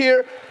tree in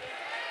here?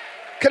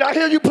 Can I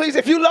hear you, please?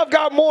 If you love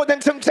God more than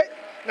temptation,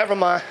 never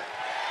mind.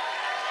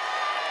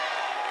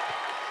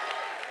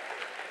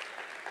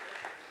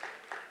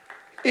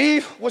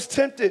 Eve was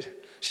tempted.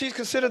 She's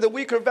considered the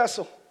weaker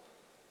vessel.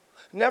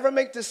 Never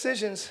make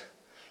decisions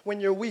when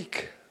you're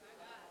weak.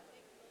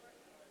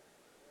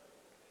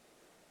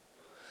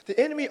 The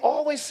enemy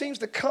always seems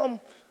to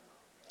come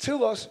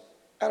to us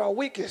at our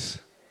weakest.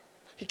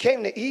 He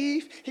came to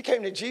Eve. He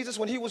came to Jesus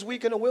when he was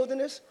weak in the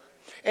wilderness.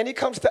 And he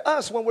comes to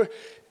us when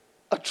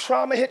a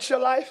trauma hits your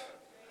life,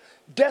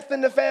 death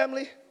in the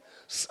family,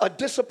 a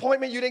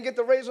disappointment, you didn't get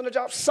the raise on the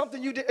job,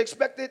 something you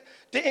expected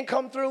didn't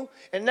come through,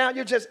 and now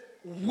you're just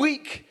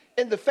weak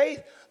in the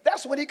faith.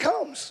 That's when he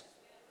comes.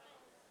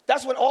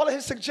 That's when all of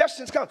his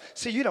suggestions come.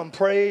 See, you done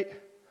prayed.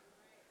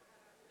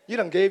 You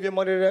done gave your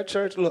money to that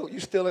church. Look, you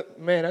still,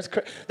 man, that's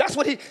crazy.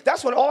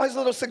 That's when all his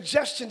little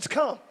suggestions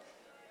come.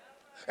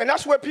 And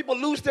that's where people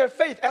lose their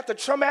faith after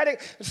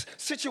traumatic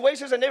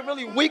situations and they're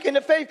really weak in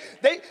the faith.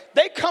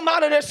 They come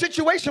out of their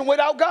situation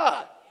without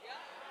God.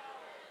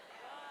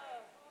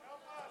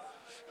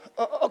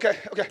 Okay.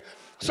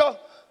 So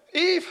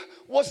Eve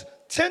was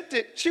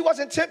tempted. She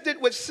wasn't tempted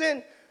with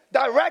sin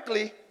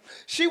directly.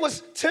 She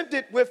was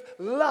tempted with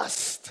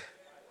lust.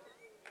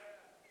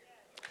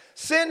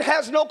 Sin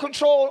has no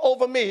control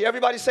over me.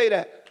 Everybody say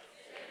that.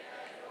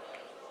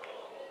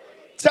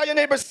 Tell your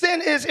neighbor,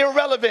 sin is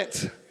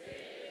irrelevant.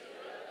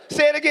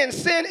 Say it again,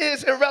 sin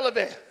is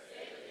irrelevant.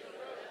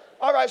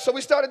 All right, so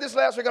we started this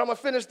last week, and I'm going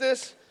to finish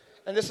this,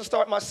 and this will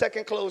start my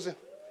second closing.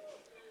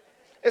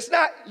 It's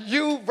not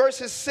you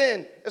versus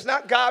sin. It's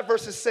not God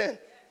versus sin.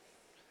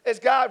 It's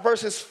God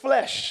versus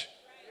flesh.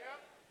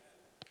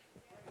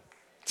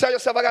 Tell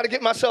yourself, I got to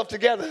get myself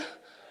together.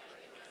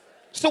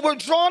 So we're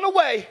drawn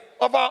away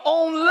of our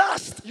own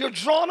lust. You're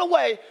drawn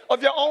away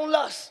of your own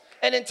lust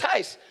and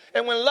enticed.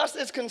 And when lust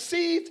is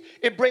conceived,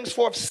 it brings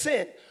forth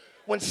sin.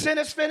 When sin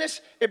is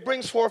finished, it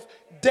brings forth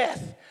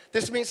death.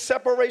 This means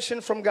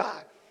separation from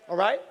God. All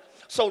right?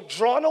 So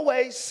drawn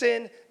away,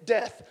 sin,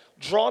 death.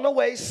 Drawn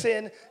away,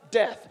 sin,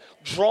 death.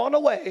 Drawn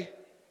away,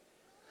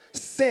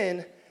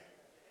 sin,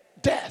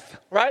 death.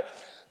 Right?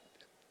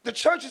 The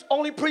church is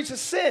only preaches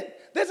sin.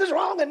 This is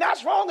wrong, and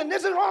that's wrong, and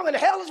this is wrong, and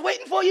hell is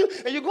waiting for you,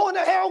 and you're going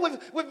to hell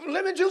with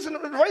lemon juice and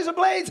razor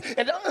blades,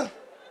 and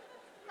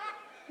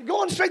you're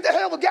going straight to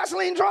hell with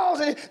gasoline draws,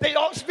 and they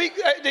all speak.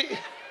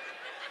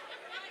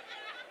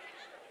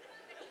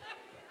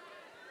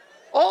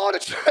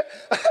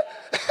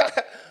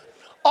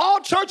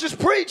 All churches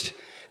preach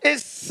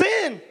is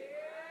sin,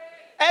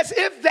 as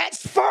if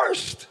that's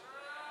first.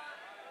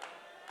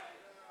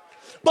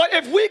 But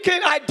if we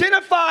can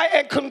identify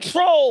and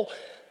control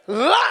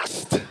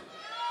lust,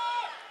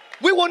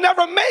 we will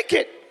never make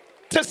it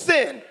to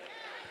sin.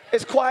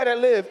 It's quiet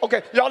and live.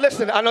 Okay, y'all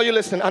listen. I know you're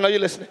listening.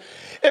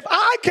 If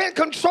I can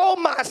control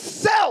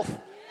myself,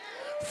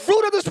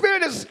 fruit of the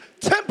Spirit is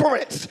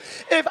temperance.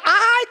 If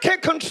I can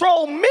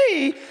control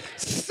me,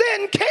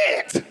 sin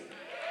can't.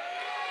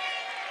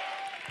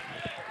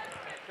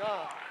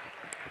 God.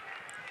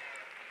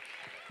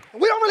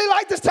 We don't really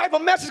like this type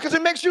of message because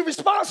it makes you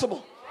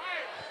responsible.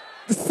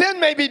 The sin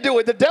made me do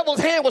it. The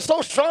devil's hand was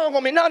so strong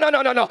on me.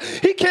 No.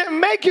 He can't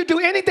make you do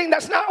anything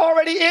that's not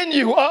already in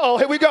you. Uh-oh,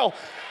 here we go.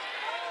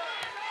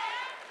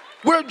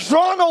 We're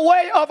drawn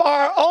away of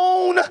our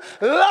own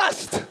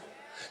lust.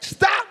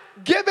 Stop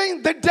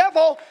giving the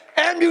devil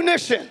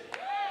ammunition.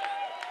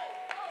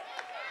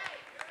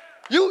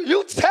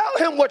 You tell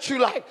him what you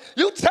like.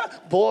 You tell,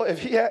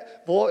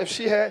 if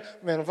she had,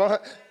 man,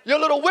 your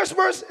little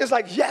whispers is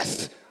like,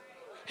 yes.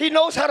 He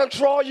knows how to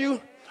draw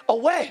you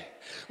away.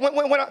 When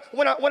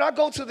I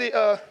go to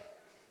the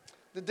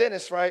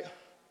dentist, right,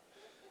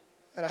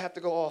 and I have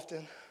to go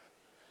often.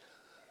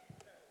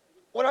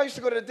 When I used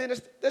to go to the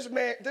dentist,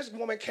 this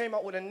woman came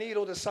out with a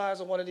needle the size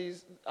of one of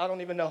these, I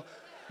don't even know.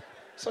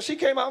 So she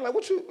came out, I'm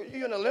like,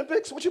 you in the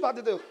Olympics? What you about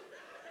to do?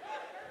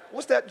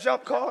 What's that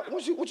jump called?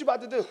 What you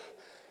about to do?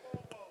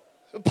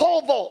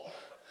 Pole vault.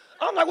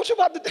 I'm like, what you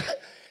about to do?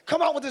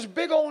 Come out with this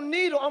big old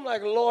needle. I'm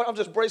like, Lord, I'm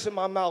just bracing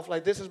my mouth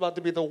like this is about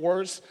to be the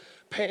worst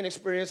pain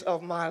experience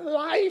of my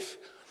life.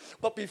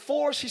 But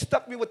before she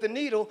stuck me with the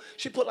needle,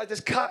 she put like this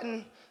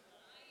cotton,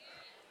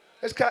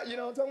 you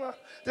know what I'm talking about?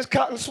 This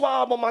cotton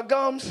swab on my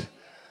gums,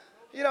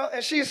 you know,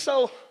 and she's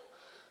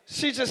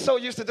just so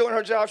used to doing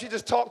her job. She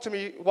just talked to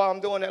me while I'm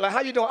doing it. Like,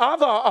 how you doing?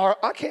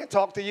 I can't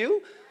talk to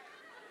you.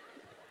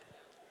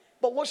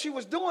 But what she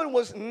was doing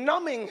was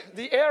numbing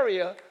the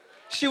area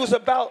she was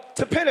about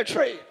to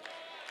penetrate.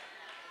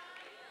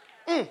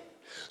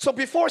 So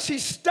before she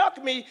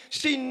stuck me,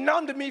 she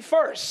numbed me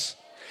first.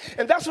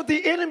 And that's what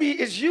the enemy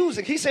is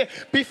using. He said,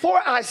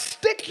 before I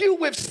stick you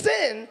with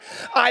sin,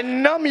 I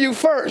numb you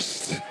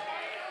first.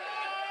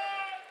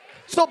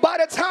 So by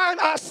the time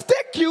I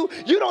stick you,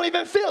 you don't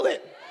even feel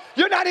it.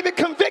 You're not even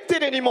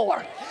convicted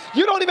anymore.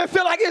 You don't even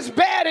feel like it's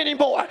bad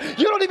anymore.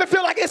 You don't even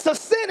feel like it's a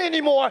sin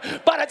anymore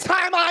by the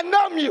time I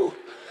numb you.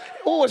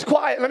 Oh, it's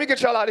quiet. Let me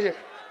get y'all out of here.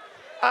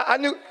 I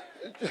knew.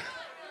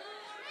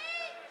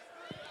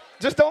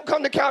 Just don't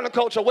come to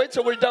counterculture. Wait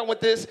till we're done with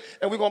this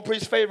and we're going to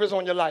preach favors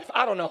on your life.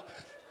 I don't know.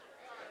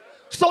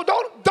 So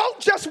don't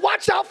just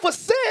watch out for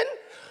sin.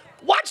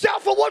 Watch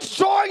out for what's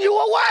drawing you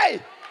away.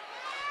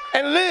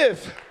 And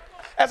live.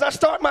 As I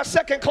start my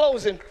second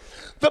closing,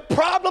 the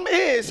problem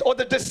is, or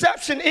the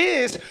deception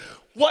is,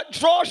 what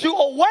draws you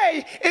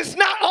away is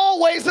not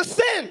always a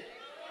sin.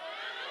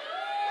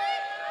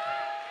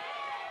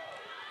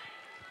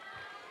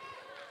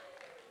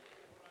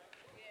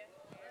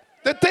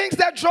 The things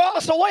that draw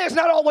us away is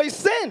not always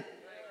sin.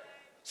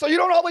 So you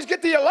don't always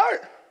get the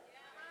alert.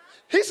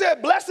 He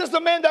said, blessed is the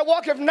man that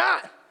walketh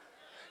not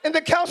in the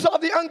counsel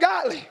of the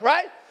ungodly,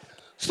 right?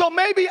 So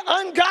maybe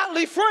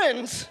ungodly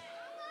friends,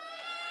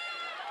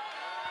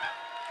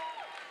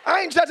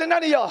 I ain't judging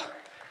none of y'all,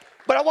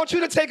 but I want you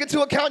to take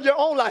into account your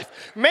own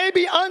life.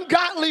 Maybe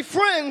ungodly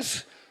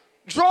friends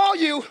draw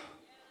you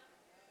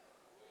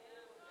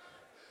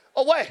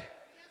away.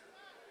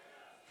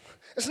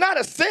 It's not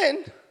a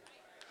sin,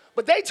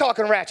 But they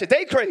talking ratchet.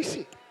 They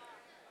crazy.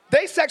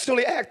 They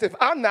sexually active.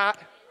 I'm not.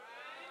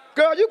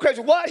 Girl, you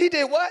crazy. What? He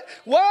did what?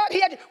 What? He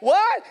had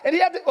what? And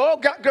he had to, oh,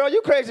 God, girl,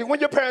 you crazy. When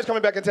your parents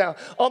coming back in town?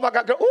 Oh, my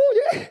God, girl.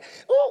 Oh, yeah.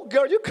 Oh,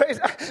 girl, you crazy.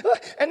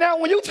 And now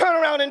when you turn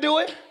around and do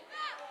it,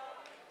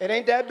 it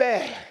ain't that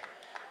bad.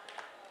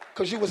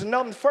 Because you was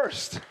numbed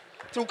first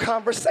through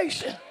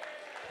conversation.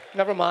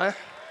 Never mind.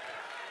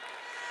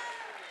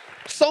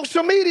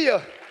 Social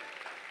media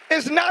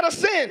is not a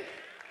sin.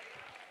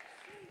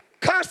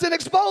 Constant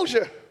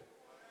exposure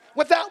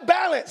without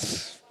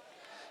balance.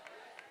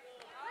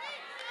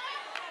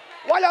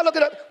 Why y'all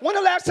looking up? When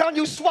the last time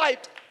you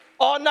swiped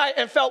all night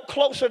and felt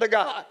closer to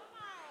God?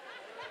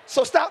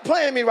 So stop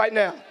playing me right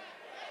now.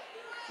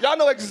 Y'all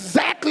know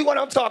exactly what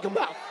I'm talking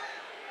about.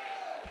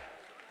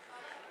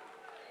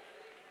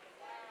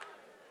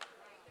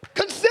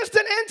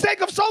 Consistent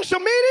intake of social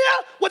media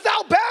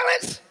without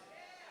balance.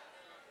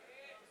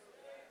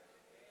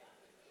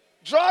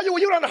 Draw you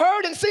when you done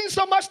heard and seen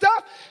so much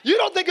stuff. You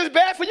don't think it's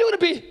bad for you to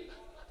be,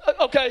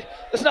 okay,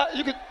 it's not,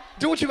 you can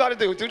do what you got to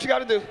do. Do what you got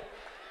to do.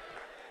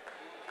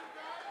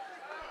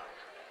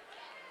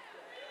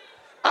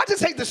 I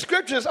just hate the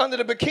scriptures under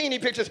the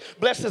bikini pictures.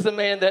 Blessed is the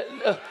man that,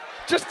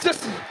 just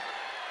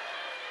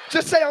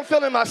say I'm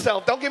feeling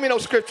myself. Don't give me no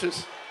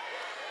scriptures.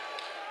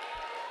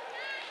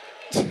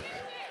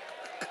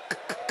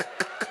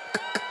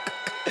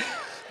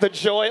 The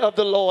joy of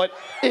the Lord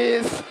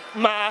is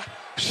my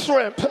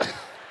strength.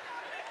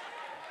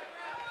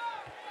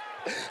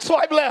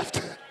 Swipe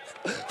left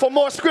for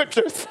more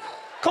scriptures.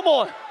 Come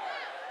on.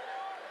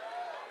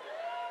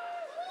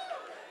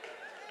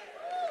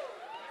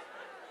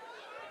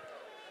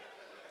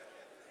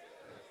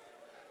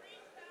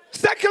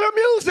 Secular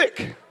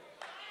music.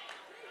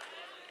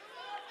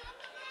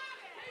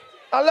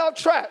 I love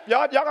trap.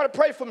 Y'all gotta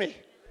pray for me.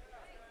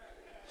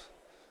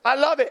 I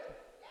love it.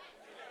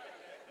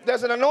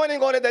 There's an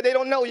anointing on it that they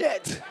don't know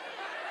yet.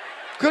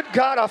 Good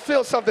God, I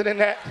feel something in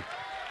that.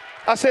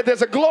 I said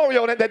there's a glory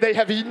on it that they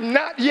have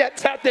not yet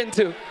tapped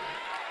into.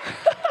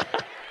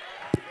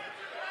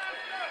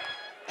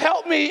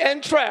 Help me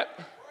and trap.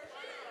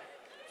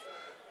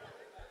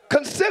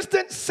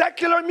 Consistent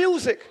secular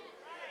music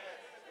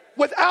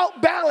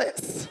without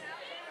balance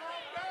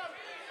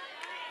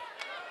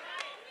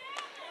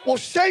will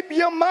shape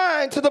your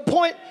mind to the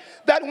point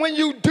that when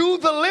you do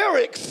the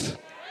lyrics,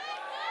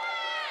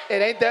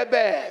 it ain't that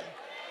bad.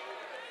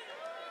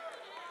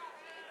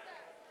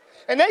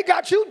 And they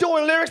got you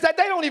doing lyrics that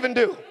they don't even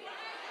do.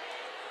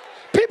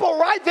 People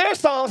write their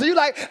songs and you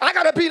like, I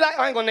gotta be like,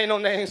 I ain't gonna name no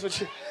names with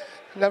you.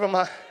 Never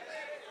mind.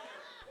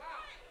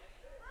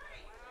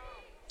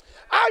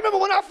 I remember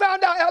when I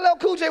found out LL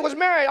Cool J was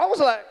married, I was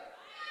like,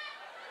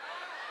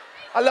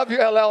 I love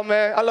you, LL,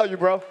 man. I love you,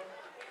 bro.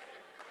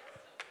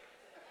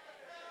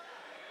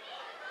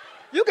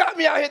 You got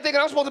me out here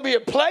thinking I'm supposed to be a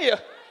player.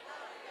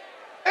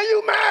 And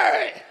you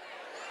married.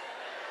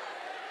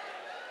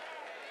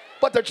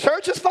 But the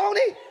church is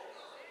phony?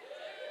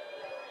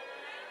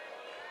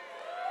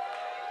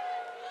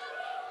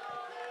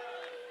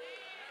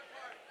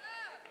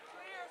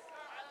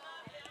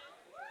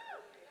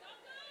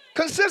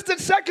 Consistent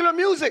secular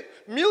music.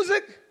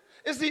 Music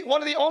is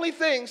one of the only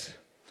things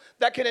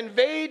that can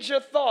invade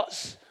your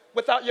thoughts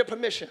without your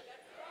permission.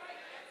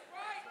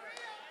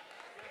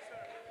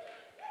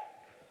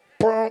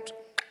 Burnt,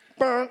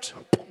 burnt,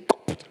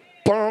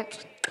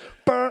 burnt,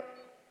 burnt.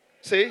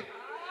 See?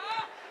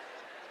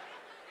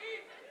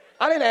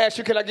 I didn't ask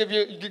you, can I give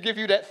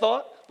you that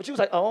thought? But you was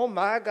like, oh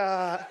my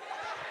God.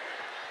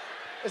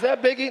 Is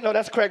that Biggie? No,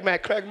 that's Craig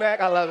Mack. Craig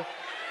Mack, I love it.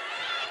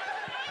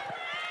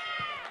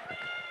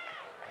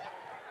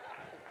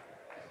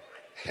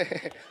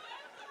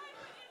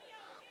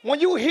 When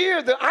you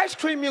hear the ice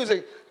cream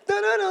music,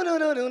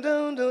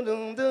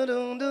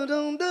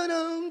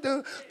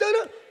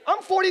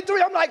 I'm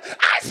 43, I'm like,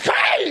 ice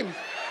cream!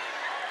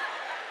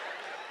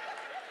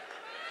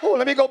 Oh,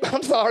 let me go,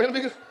 I'm sorry, let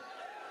me go.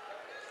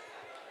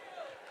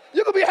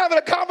 You could be having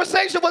a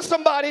conversation with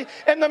somebody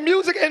and the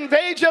music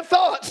invades your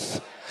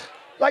thoughts.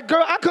 Like,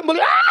 girl, I couldn't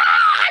believe,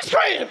 ice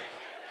cream!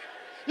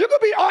 You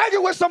could be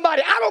arguing with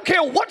somebody. I don't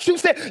care what you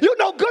say. You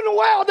know good and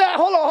well that.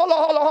 Hold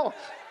on.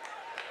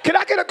 Can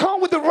I get a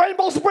cone with the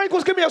rainbow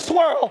sprinkles? Give me a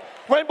swirl.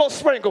 Rainbow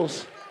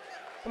sprinkles.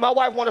 My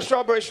wife wanted a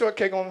strawberry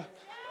shortcake on.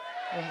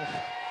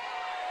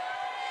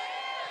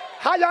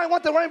 How y'all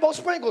want the rainbow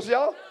sprinkles,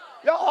 y'all?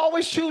 Y'all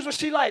always choose what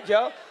she like,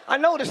 y'all. I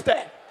noticed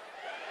that.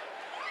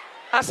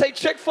 I say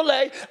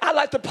Chick-fil-A. I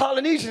like the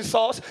Polynesian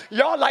sauce.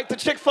 Y'all like the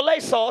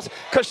Chick-fil-A sauce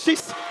because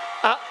she's...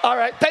 all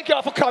right, thank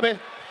y'all for coming.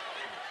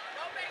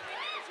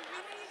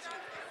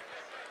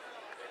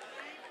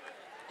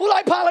 Who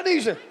like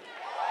Polynesian?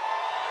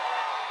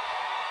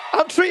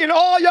 I'm treating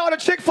all y'all to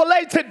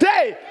Chick-fil-A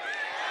today.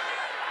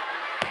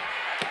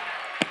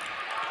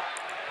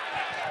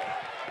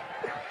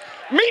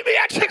 Meet me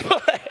at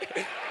Chick-fil-A.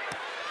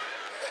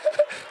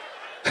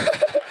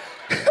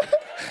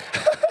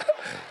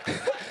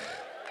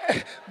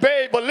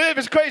 Babe, but Liv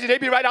is crazy. They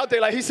be right out there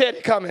like, he said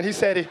he coming. He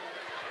said he.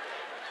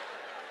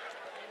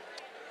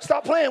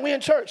 Stop playing. We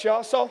in church,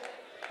 y'all. So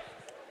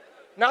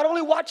Not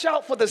only watch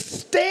out for the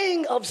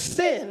sting of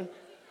sin,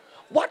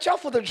 watch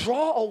out for the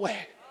draw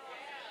away.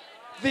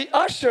 The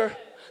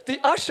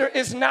usher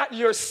is not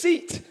your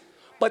seat,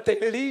 but they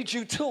lead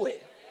you to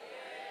it.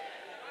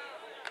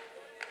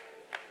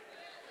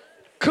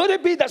 Could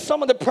it be that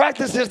some of the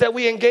practices that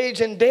we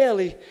engage in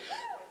daily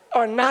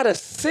are not a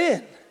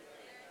sin?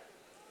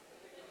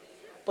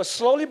 But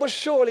slowly but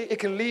surely, it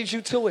can lead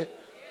you to it.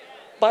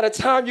 By the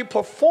time you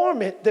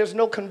perform it, there's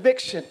no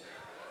conviction.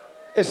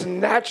 It's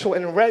natural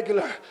and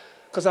regular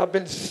because I've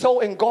been so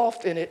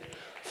engulfed in it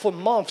for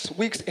months,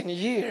 weeks, and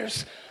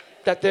years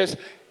that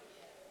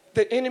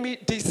the enemy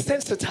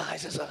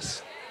desensitizes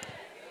us.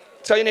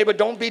 Tell your neighbor,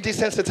 don't be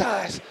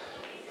desensitized.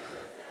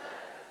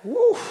 Woo.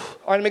 All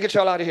right, let me get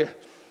y'all out of here.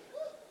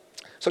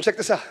 So check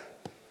this out.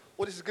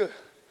 Well, this is good.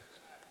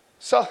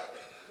 So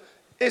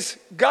it's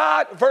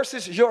God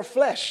versus your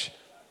flesh.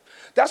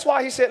 That's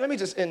why he said, let me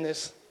just end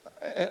this.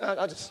 And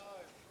it's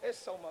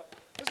so much.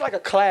 It's like a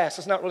class.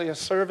 It's not really a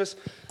service.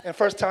 And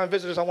first-time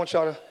visitors, I want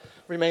y'all to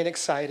remain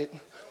excited.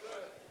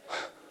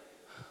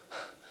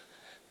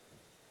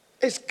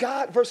 It's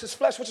God versus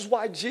flesh, which is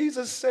why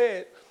Jesus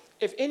said,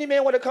 if any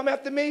man want to come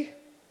after me,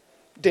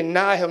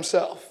 deny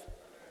himself.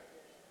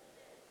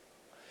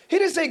 He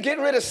didn't say get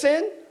rid of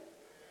sin.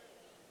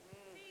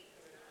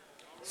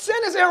 Sin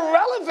is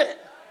irrelevant.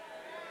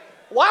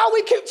 Why do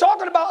we keep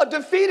talking about a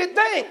defeated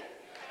thing?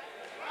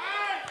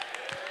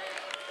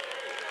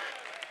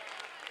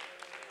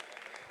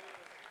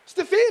 It's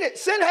defeated.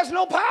 Sin has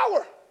no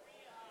power.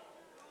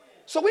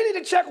 So we need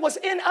to check what's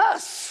in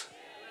us.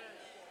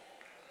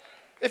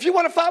 If you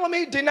want to follow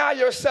me, deny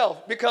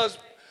yourself, because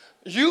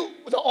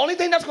the only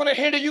thing that's going to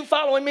hinder you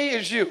following me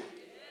is you.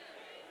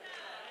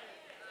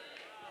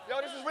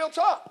 Yo, this is real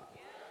talk.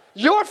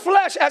 Your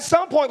flesh at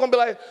some point going to be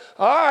like,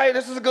 all right,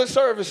 this is a good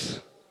service.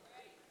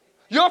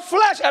 Your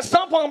flesh at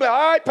some point going to be like,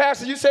 all right,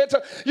 Pastor, you said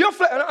so. Your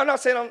flesh, I'm not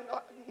saying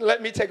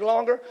let me take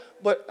longer,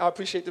 but I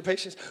appreciate the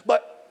patience.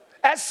 But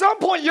at some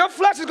point, your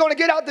flesh is going to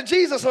get out the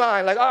Jesus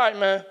line. Like, all right,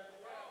 man.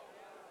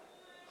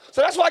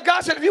 So that's why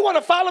God said, if you want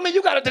to follow me,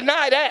 you got to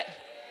deny that.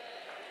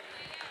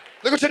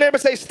 Look at your neighbor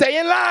and say, stay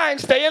in line,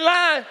 stay in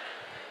line.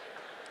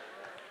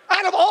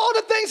 Out of all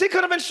the things he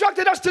could have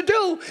instructed us to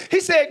do, he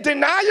said,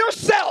 deny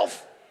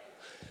yourself,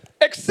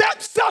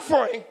 accept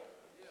suffering,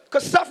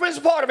 because suffering is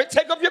part of it.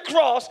 Take up your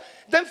cross,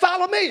 then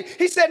follow me.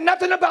 He said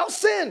nothing about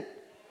sin.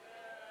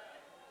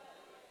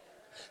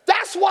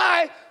 That's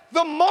why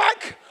the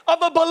mark of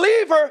a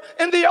believer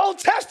in the Old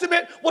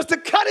Testament was the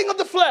cutting of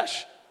the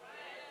flesh.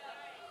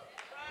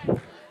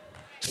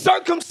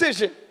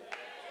 Circumcision.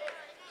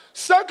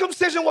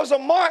 Circumcision was a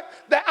mark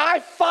that I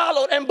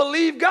followed and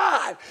believed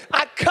God.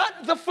 I cut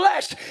the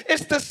flesh.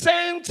 It's the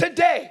same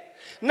today.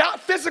 Not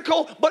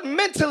physical, but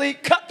mentally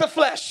cut the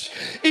flesh.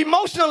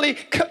 Emotionally,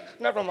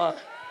 never mind.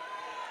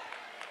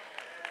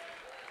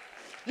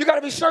 You got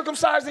to be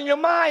circumcised in your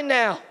mind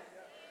now.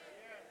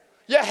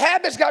 Your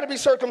habits got to be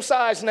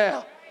circumcised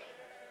now.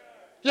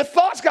 Your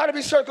thoughts got to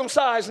be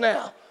circumcised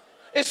now.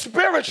 It's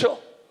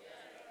spiritual.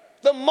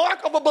 The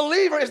mark of a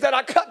believer is that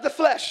I cut the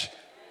flesh.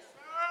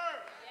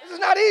 This is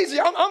not easy.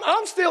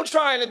 I'm still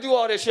trying to do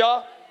all this,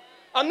 y'all.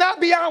 I'm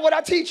not beyond what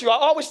I teach you. I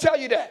always tell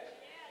you that.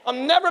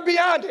 I'm never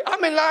beyond it.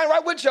 I'm in line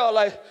right with y'all.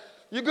 Like,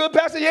 you good,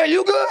 Pastor? Yeah,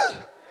 you good?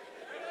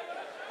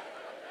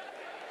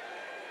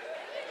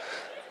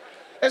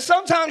 And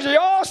sometimes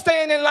y'all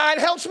staying in line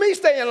helps me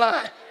stay in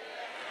line.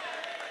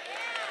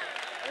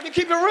 Let me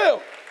keep it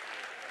real.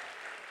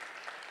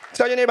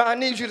 Tell your neighbor, I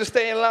need you to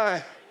stay in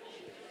line.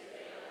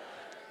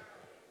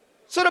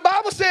 So the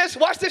Bible says,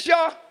 watch this,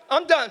 y'all.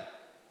 I'm done.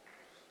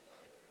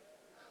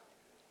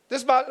 This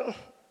is about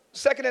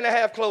second and a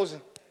half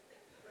closing.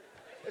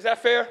 Is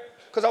that fair?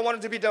 Because I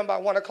wanted to be done by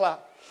 1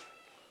 o'clock.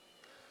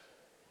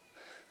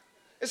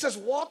 It says,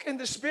 walk in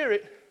the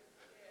Spirit,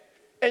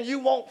 and you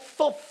won't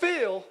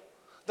fulfill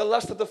the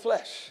lust of the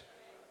flesh.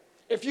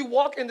 If you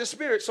walk in the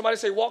Spirit, somebody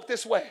say, walk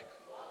this way.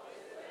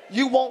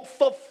 You won't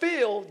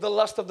fulfill the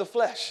lust of the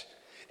flesh.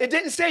 It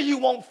didn't say you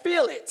won't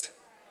feel it.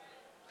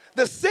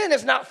 The sin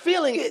is not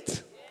feeling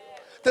it.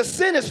 The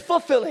sin is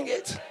fulfilling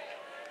it.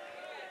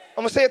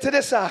 I'm going to say it to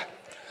this side.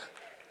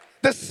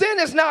 The sin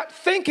is not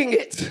thinking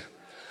it.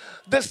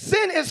 The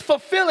sin is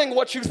fulfilling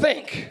what you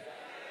think.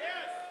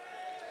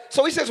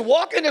 So he says,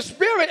 walk in the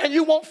Spirit and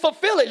you won't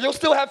fulfill it. You'll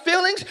still have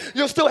feelings,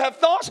 you'll still have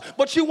thoughts,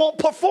 but you won't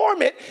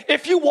perform it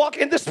if you walk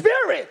in the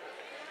Spirit.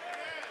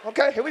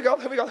 Okay, here we go.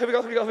 Go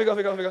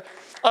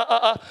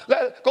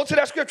to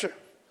that scripture.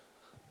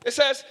 It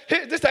says,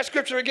 this is that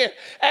scripture again.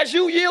 As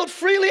you yield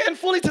freely and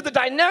fully to the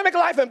dynamic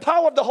life and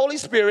power of the Holy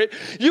Spirit,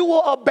 you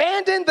will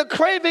abandon the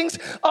cravings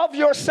of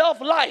your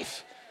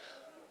self-life.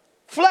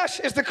 Flesh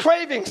is the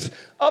cravings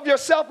of your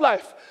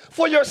self-life.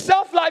 For your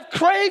self-life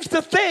craves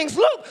the things.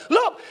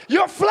 Look,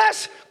 your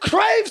flesh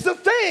craves the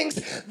things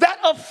that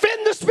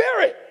offend the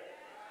Spirit.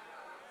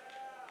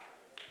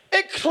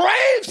 It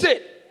craves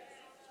it.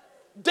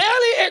 Daily,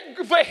 it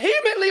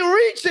vehemently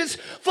reaches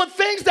for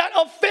things that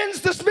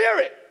offends the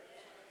Spirit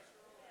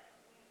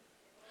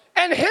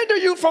and hinder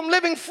you from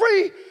living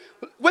free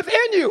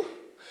within you.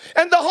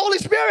 And the Holy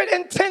Spirit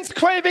intense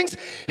cravings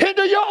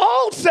hinder your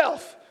old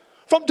self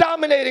from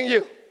dominating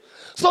you.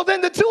 So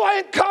then the two are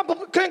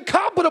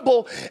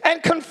incompatible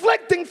and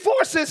conflicting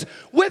forces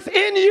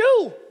within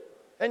you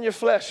and your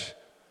flesh.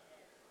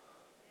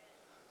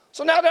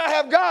 So now that I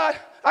have God,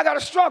 I got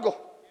to struggle.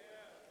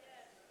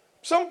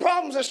 Some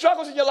problems and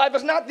struggles in your life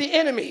is not the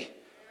enemy.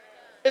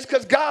 It's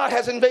because God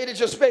has invaded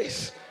your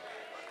space.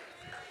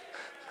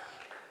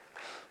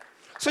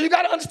 So you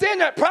got to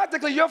understand that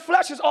practically your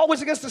flesh is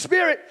always against the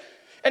spirit,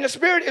 and the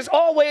spirit is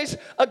always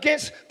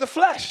against the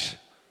flesh.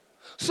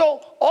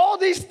 So all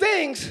these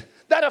things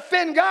that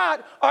offend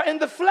God are in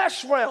the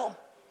flesh realm.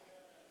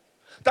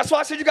 That's why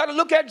I said you got to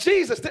look at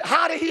Jesus.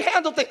 How did he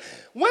handle things?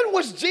 When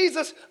was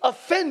Jesus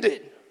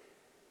offended?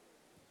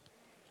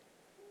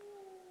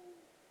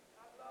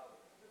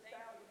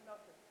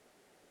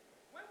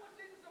 When was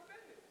Jesus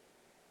offended?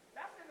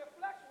 That's in the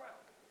flesh realm.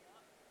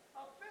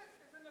 Offense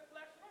is in the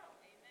flesh realm.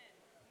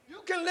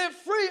 You can live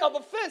free of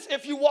offense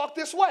if you walk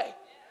this way.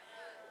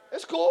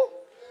 It's cool.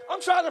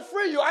 I'm trying to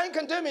free you. I ain't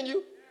condemning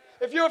you.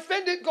 If you're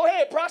offended, go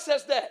ahead,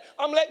 process that.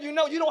 I'm letting you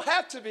know you don't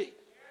have to be.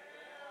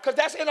 Because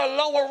that's in a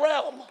lower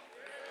realm.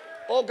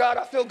 Oh, God,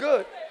 I feel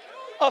good.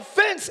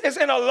 Offense is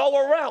in a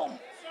lower realm.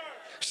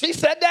 She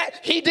said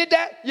that. He did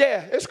that.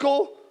 Yeah, it's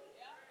cool.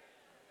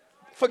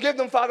 Forgive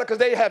them, Father, because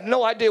they have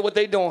no idea what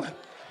they're doing.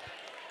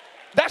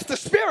 That's the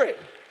spirit.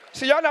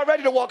 See, y'all not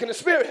ready to walk in the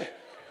spirit.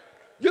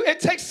 It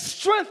takes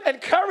strength and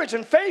courage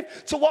and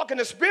faith to walk in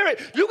the spirit.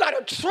 You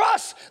got to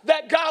trust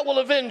that God will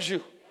avenge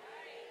you.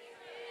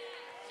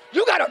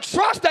 You got to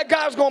trust that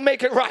God's going to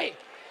make it right.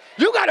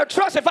 You got to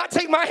trust if I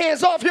take my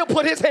hands off, he'll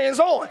put his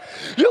hands on.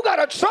 You got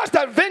to trust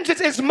that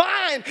vengeance is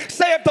mine,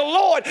 saith the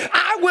Lord.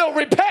 I will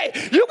repay.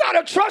 You got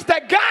to trust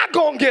that God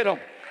going to get him.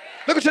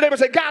 Look at your neighbor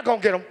and say, God going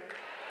to get him.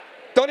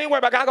 Don't even worry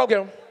about God going to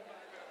get him.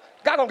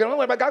 God going to get him. Don't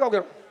worry about God going to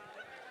get him.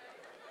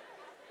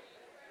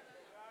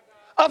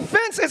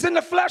 Offense is in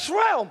the flesh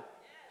realm.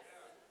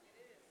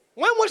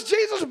 When was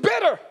Jesus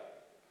bitter?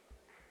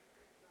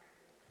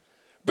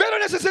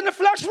 Bitterness is in the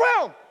flesh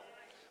realm.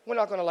 We're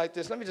not going to like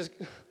this. Let me just...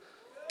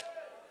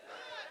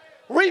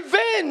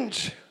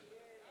 Revenge.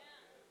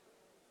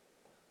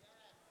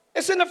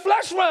 It's in the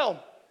flesh realm.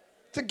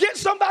 To get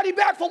somebody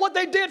back for what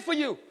they did for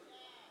you.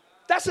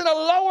 That's in a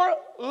lower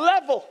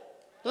level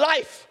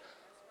life.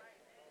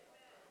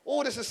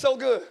 Oh, this is so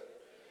good.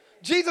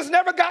 Jesus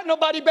never got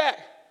nobody back.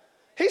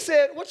 He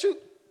said,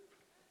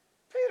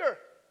 Peter,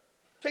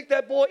 pick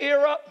that boy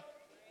ear up.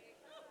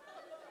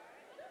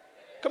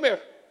 Come here.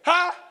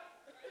 Huh?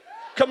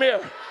 Come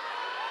here.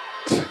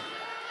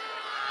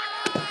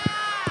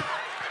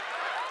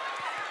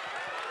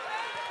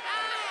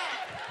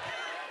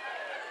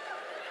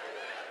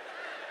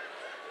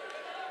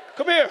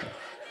 Come here.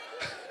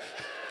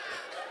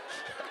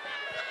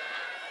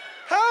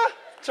 Huh?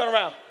 Turn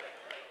around.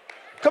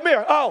 Come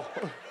here. Oh.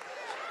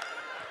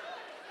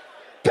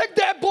 Pick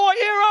that boy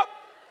ear up,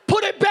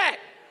 put it back.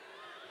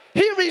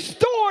 He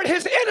restored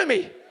his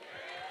enemy.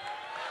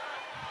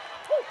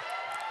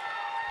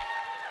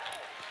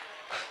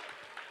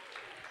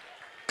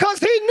 Because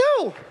he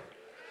knew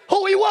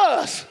who he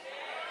was.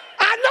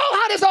 I know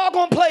how this all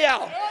going to play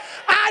out.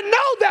 I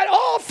know that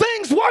all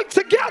things work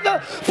together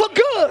for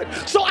good.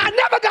 So I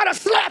never got to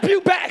slap you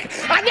back.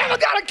 I never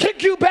got to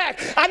kick you back.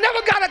 I never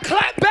got to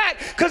clap back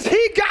because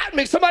he got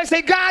me. Somebody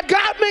say, God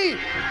got me.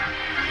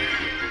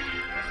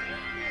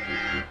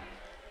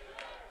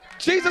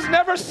 Jesus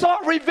never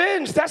sought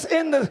revenge. That's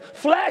in the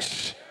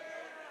flesh.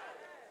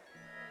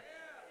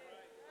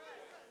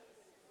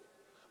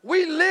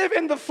 We live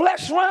in the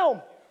flesh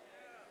realm.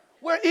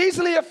 We're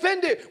easily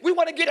offended. We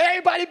want to get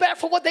everybody back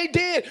for what they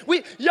did.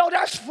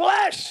 That's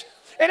flesh.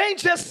 It ain't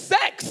just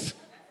sex.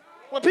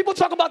 When people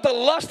talk about the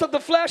lust of the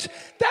flesh,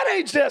 that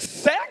ain't just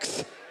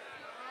sex.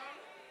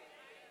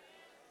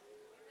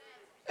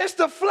 It's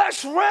the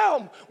flesh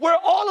realm where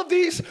all of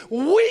these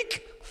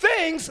weak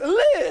things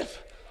live.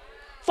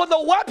 For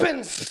the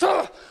weapons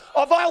of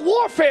our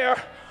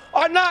warfare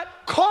are not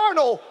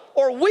carnal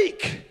or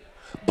weak,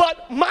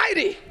 but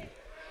mighty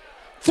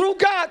through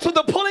God to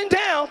the pulling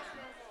down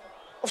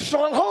of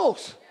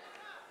strongholds.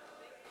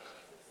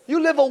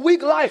 You live a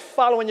weak life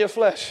following your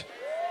flesh.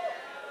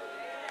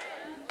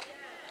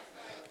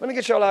 Let me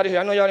get y'all out of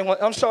here. I know y'all didn't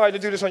want, I'm sorry to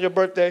do this on your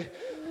birthday.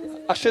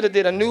 I should have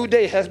did a new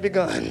day has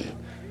begun.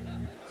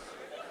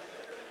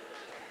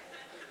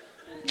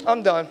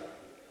 I'm done.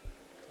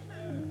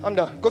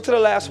 Go to the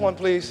last one,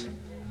 please.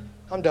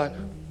 I'm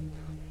done.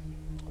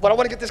 But I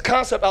want to get this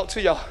concept out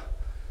to y'all.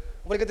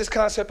 I want to get this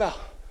concept out.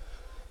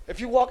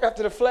 If you walk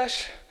after the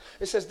flesh,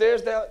 it says there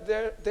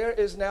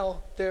is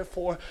now,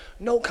 therefore,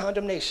 no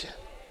condemnation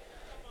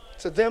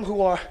to them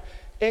who are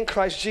in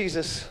Christ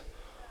Jesus,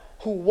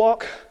 who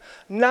walk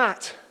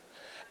not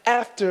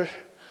after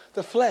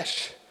the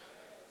flesh,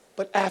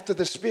 but after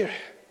the Spirit.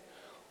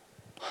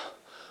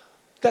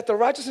 That the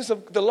righteousness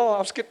of the law,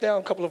 I'll skip down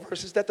a couple of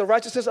verses, that the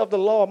righteousness of the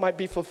law might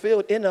be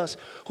fulfilled in us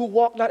who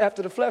walk not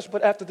after the flesh,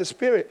 but after the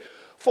Spirit.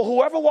 For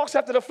whoever walks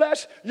after the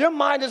flesh, your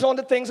mind is on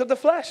the things of the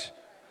flesh.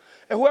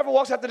 And whoever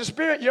walks after the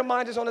Spirit, your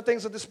mind is on the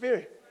things of the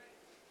Spirit.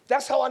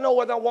 That's how I know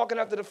whether I'm walking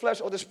after the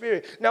flesh or the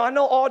spirit. Now, I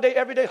know all day,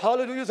 every day,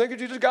 hallelujah, thank you,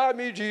 Jesus, guide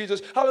me,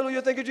 Jesus.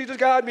 Hallelujah, thank you, Jesus,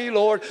 guide me,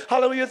 Lord.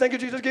 Hallelujah, thank you,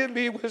 Jesus, give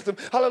me wisdom.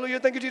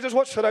 Hallelujah, thank you, Jesus,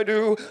 what should I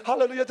do?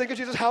 Hallelujah, thank you,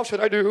 Jesus, how should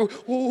I do?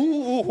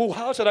 Ooh,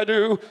 how should I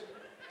do?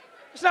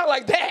 It's not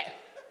like that.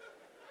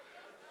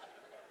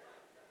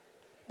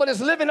 But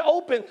it's living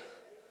open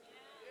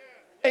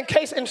in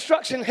case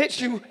instruction hits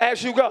you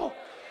as you go.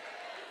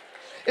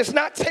 It's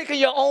not taking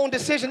your own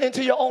decision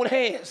into your own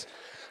hands.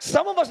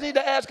 Some of us need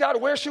to ask God,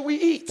 where should we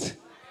eat?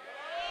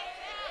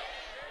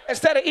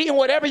 Instead of eating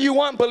whatever you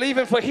want,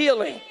 believing for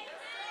healing.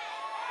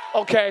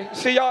 Okay,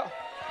 see y'all?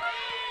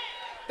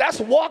 That's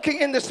walking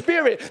in the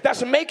Spirit.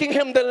 That's making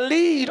him the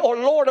lead or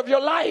Lord of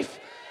your life.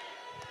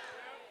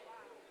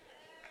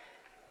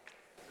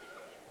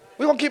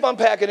 We're going to keep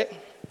unpacking it.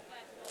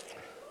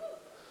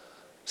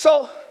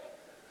 So,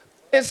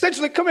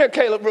 essentially, come here,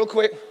 Caleb, real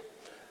quick.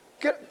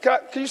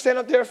 Can you stand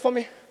up there for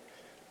me?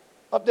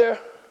 Up there.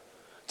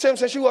 Tim,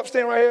 since you up,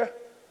 stand right here.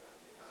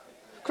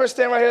 Chris,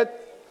 stand right here.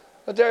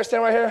 Ladarius,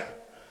 stand right here.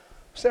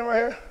 Stand right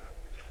here.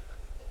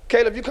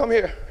 Caleb, you come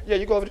here. Yeah,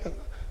 you go over there.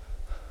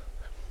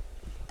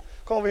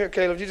 Come over here,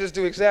 Caleb. You just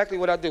do exactly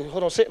what I do.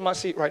 Hold on, sit in my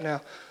seat right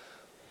now.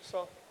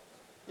 So,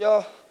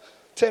 y'all,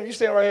 Tim, you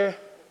stand right here.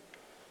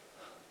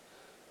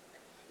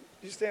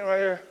 You stand right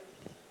here.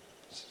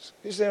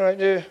 You stand right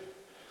there.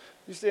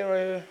 You stand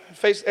right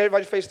here.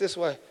 Everybody face this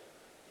way.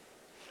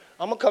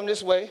 I'm going to come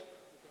this way.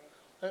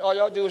 And all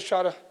y'all do is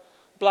try to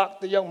block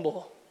the young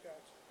boy. All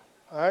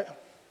right?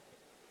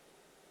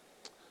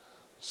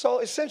 So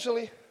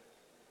essentially,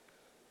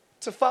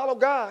 to follow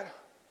God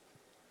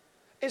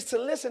is to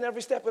listen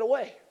every step of the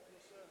way.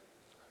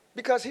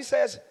 Because he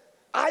says,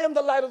 I am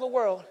the light of the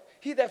world.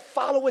 He that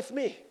followeth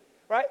me.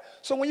 Right?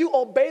 So when you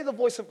obey the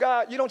voice of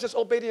God, you don't just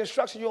obey the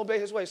instruction, you obey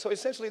his way. So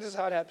essentially, this is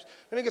how it happens.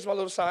 Let me get my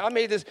little sign. I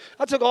made this.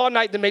 I took all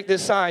night to make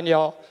this sign,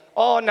 y'all.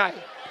 All night.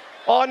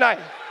 All night.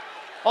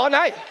 All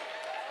night.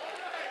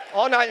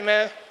 All night,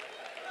 man.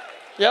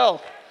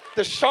 Yo,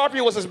 the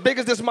Sharpie was as big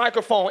as this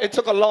microphone. It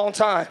took a long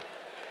time.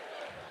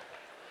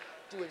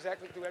 Do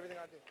everything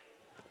I do.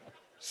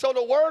 So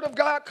the word of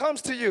God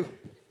comes to you.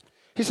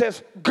 He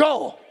says,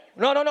 go.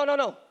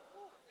 No.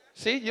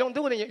 See, you don't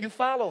do it, you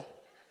follow.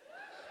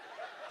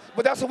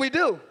 But that's what we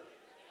do.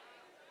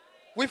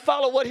 We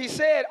follow what he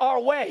said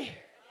our way.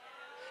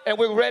 And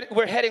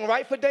we're heading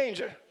right for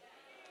danger.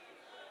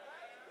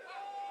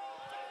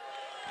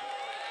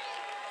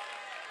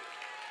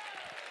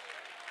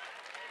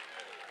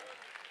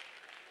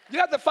 You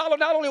have to follow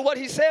not only what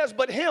he says,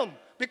 but him.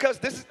 Because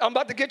I'm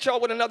about to get y'all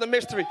with another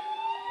mystery.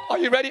 Are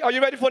you ready? Are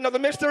you ready for another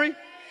mystery?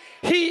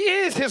 He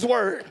is his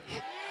word.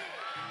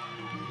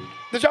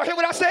 Did y'all hear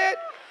what I said?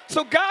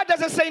 So God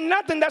doesn't say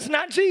nothing that's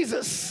not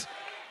Jesus.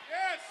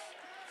 Yes.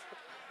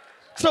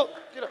 So,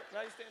 get up.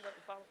 Now you stand up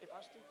and follow. If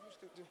I stoop, you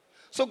stoop too.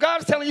 So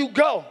God's telling you,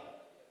 go.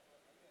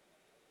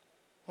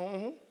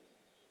 Mm-hmm.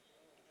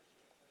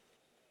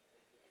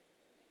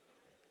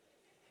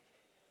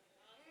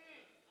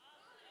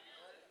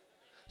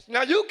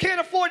 Now you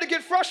can't afford to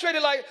get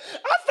frustrated like,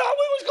 I thought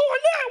we was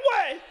going that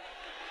way.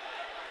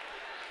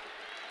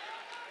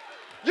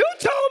 You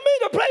told me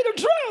to play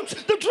the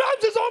drums. The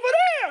drums is over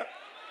there.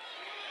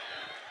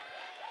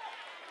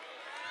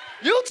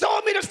 You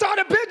told me to start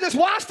a business.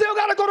 Why I still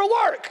got to go to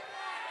work?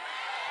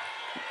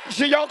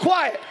 So y'all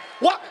quiet.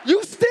 What?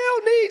 You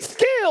still need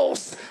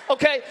skills,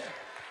 okay?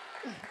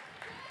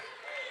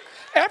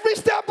 Every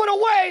step of the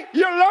way,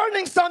 you're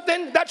learning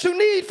something that you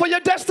need for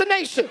your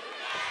destination.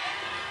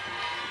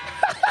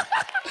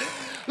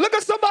 Look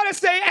at somebody and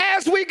say,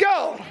 as we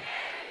go.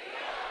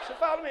 So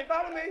follow me.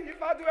 You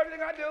follow do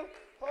everything I do.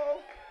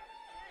 Oh.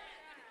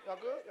 Y'all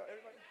good? Y'all,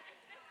 everybody?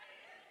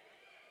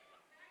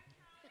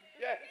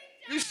 Yeah.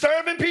 You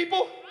serving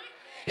people?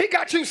 He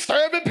got you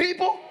serving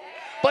people,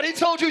 but he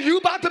told you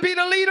about to be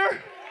the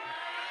leader?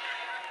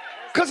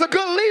 Because a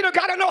good leader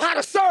got to know how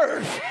to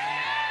serve.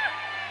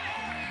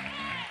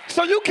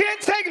 So you can't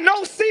take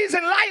no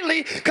season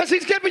lightly because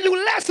he's giving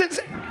you lessons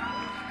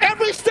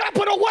every step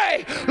of the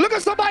way. Look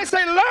at somebody and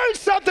say, learn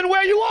something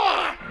where you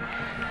are.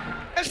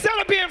 Instead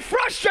of being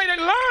frustrated,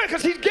 learn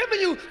because he's giving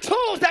you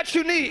tools that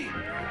you need.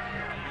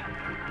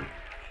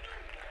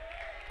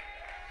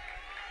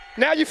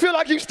 Now you feel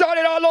like you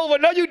started all over.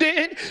 No, you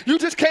didn't. You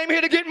just came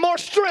here to get more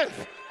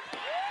strength.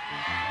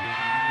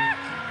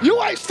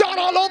 You ain't start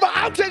all over.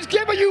 I'm just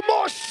giving you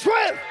more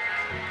strength.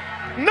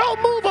 No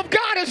move of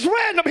God is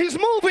random. He's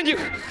moving you.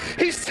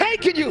 He's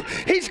taking you.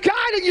 He's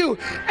guiding you.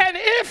 And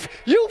if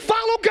you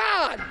follow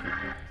God,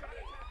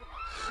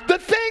 the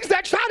things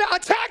that try to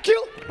attack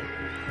you,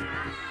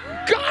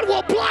 God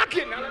will block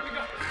it. Now let me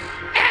go.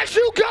 As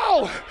you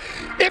go,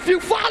 if you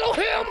follow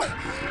him,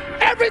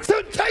 every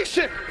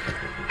temptation,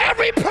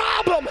 every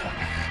problem,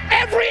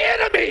 every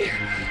enemy,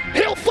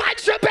 he'll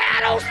fight your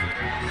battles.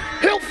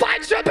 He'll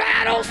fight your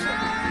battles.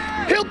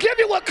 He'll give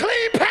you a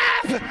clean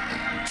path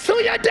to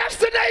your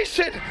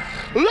destination.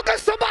 Look at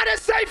somebody and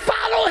say,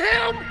 follow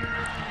him.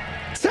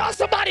 Tell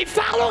somebody,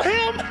 follow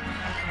him.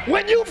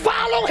 When you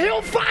follow,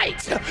 he'll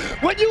fight.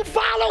 When you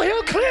follow,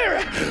 he'll clear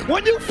it.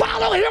 When you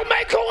follow, he'll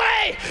make a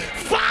way.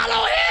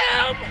 Follow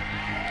him.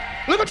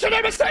 Look at your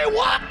neighbor and say,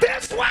 walk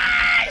this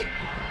way.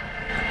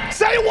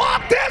 Say,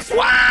 walk this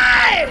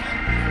way.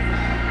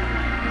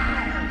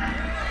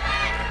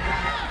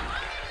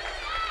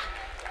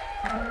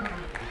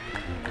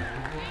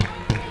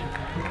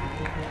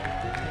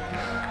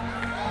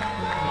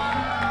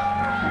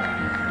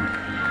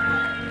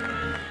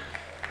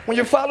 When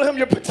you follow him,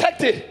 you're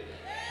protected.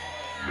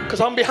 Because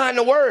I'm behind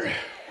the word.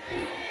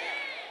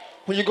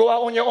 When you go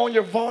out on your own,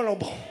 you're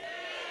vulnerable.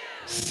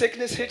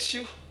 Sickness hits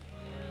you.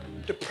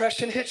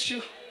 Depression hits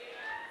you.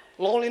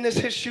 Loneliness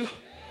hits you.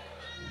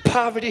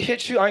 Poverty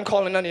hits you. I ain't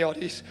calling none of y'all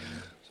these.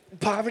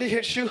 Poverty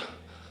hits you.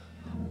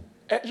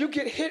 And you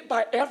get hit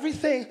by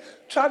everything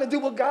trying to do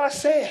what God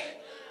said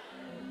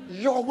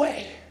your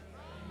way.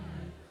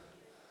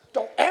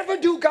 Don't ever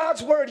do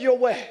God's word your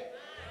way.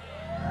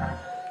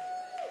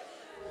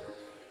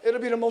 It'll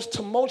be the most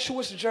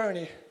tumultuous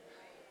journey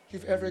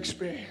you've ever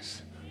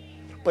experienced.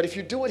 But if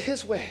you do it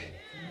his way,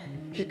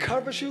 he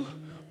covers you,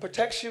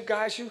 protects you,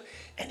 guides you,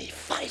 and he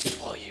fights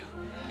for you.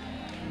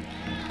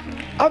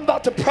 I'm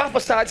about to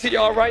prophesy to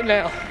y'all right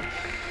now.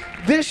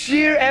 This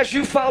year, as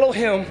you follow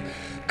him,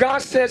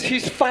 God says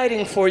he's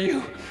fighting for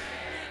you.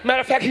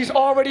 Matter of fact, he's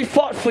already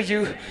fought for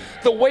you.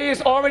 The way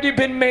has already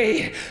been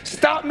made.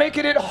 Stop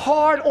making it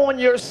hard on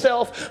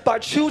yourself by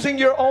choosing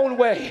your own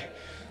way.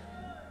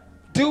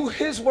 Do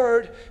his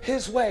word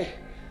his way.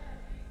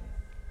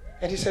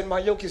 And he said, my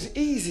yoke is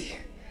easy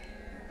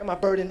and my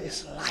burden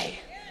is light.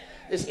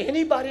 Is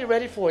anybody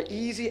ready for an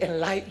easy and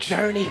light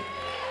journey?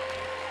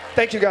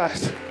 Thank you,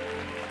 guys.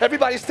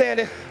 Everybody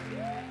standing.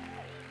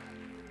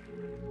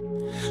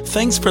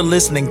 Thanks for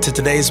listening to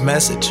today's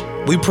message.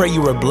 We pray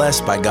you were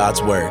blessed by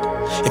God's word.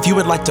 If you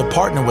would like to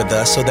partner with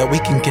us so that we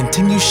can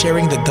continue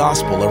sharing the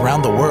gospel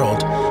around the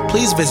world,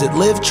 please visit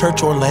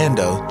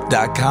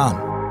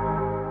livechurchorlando.com.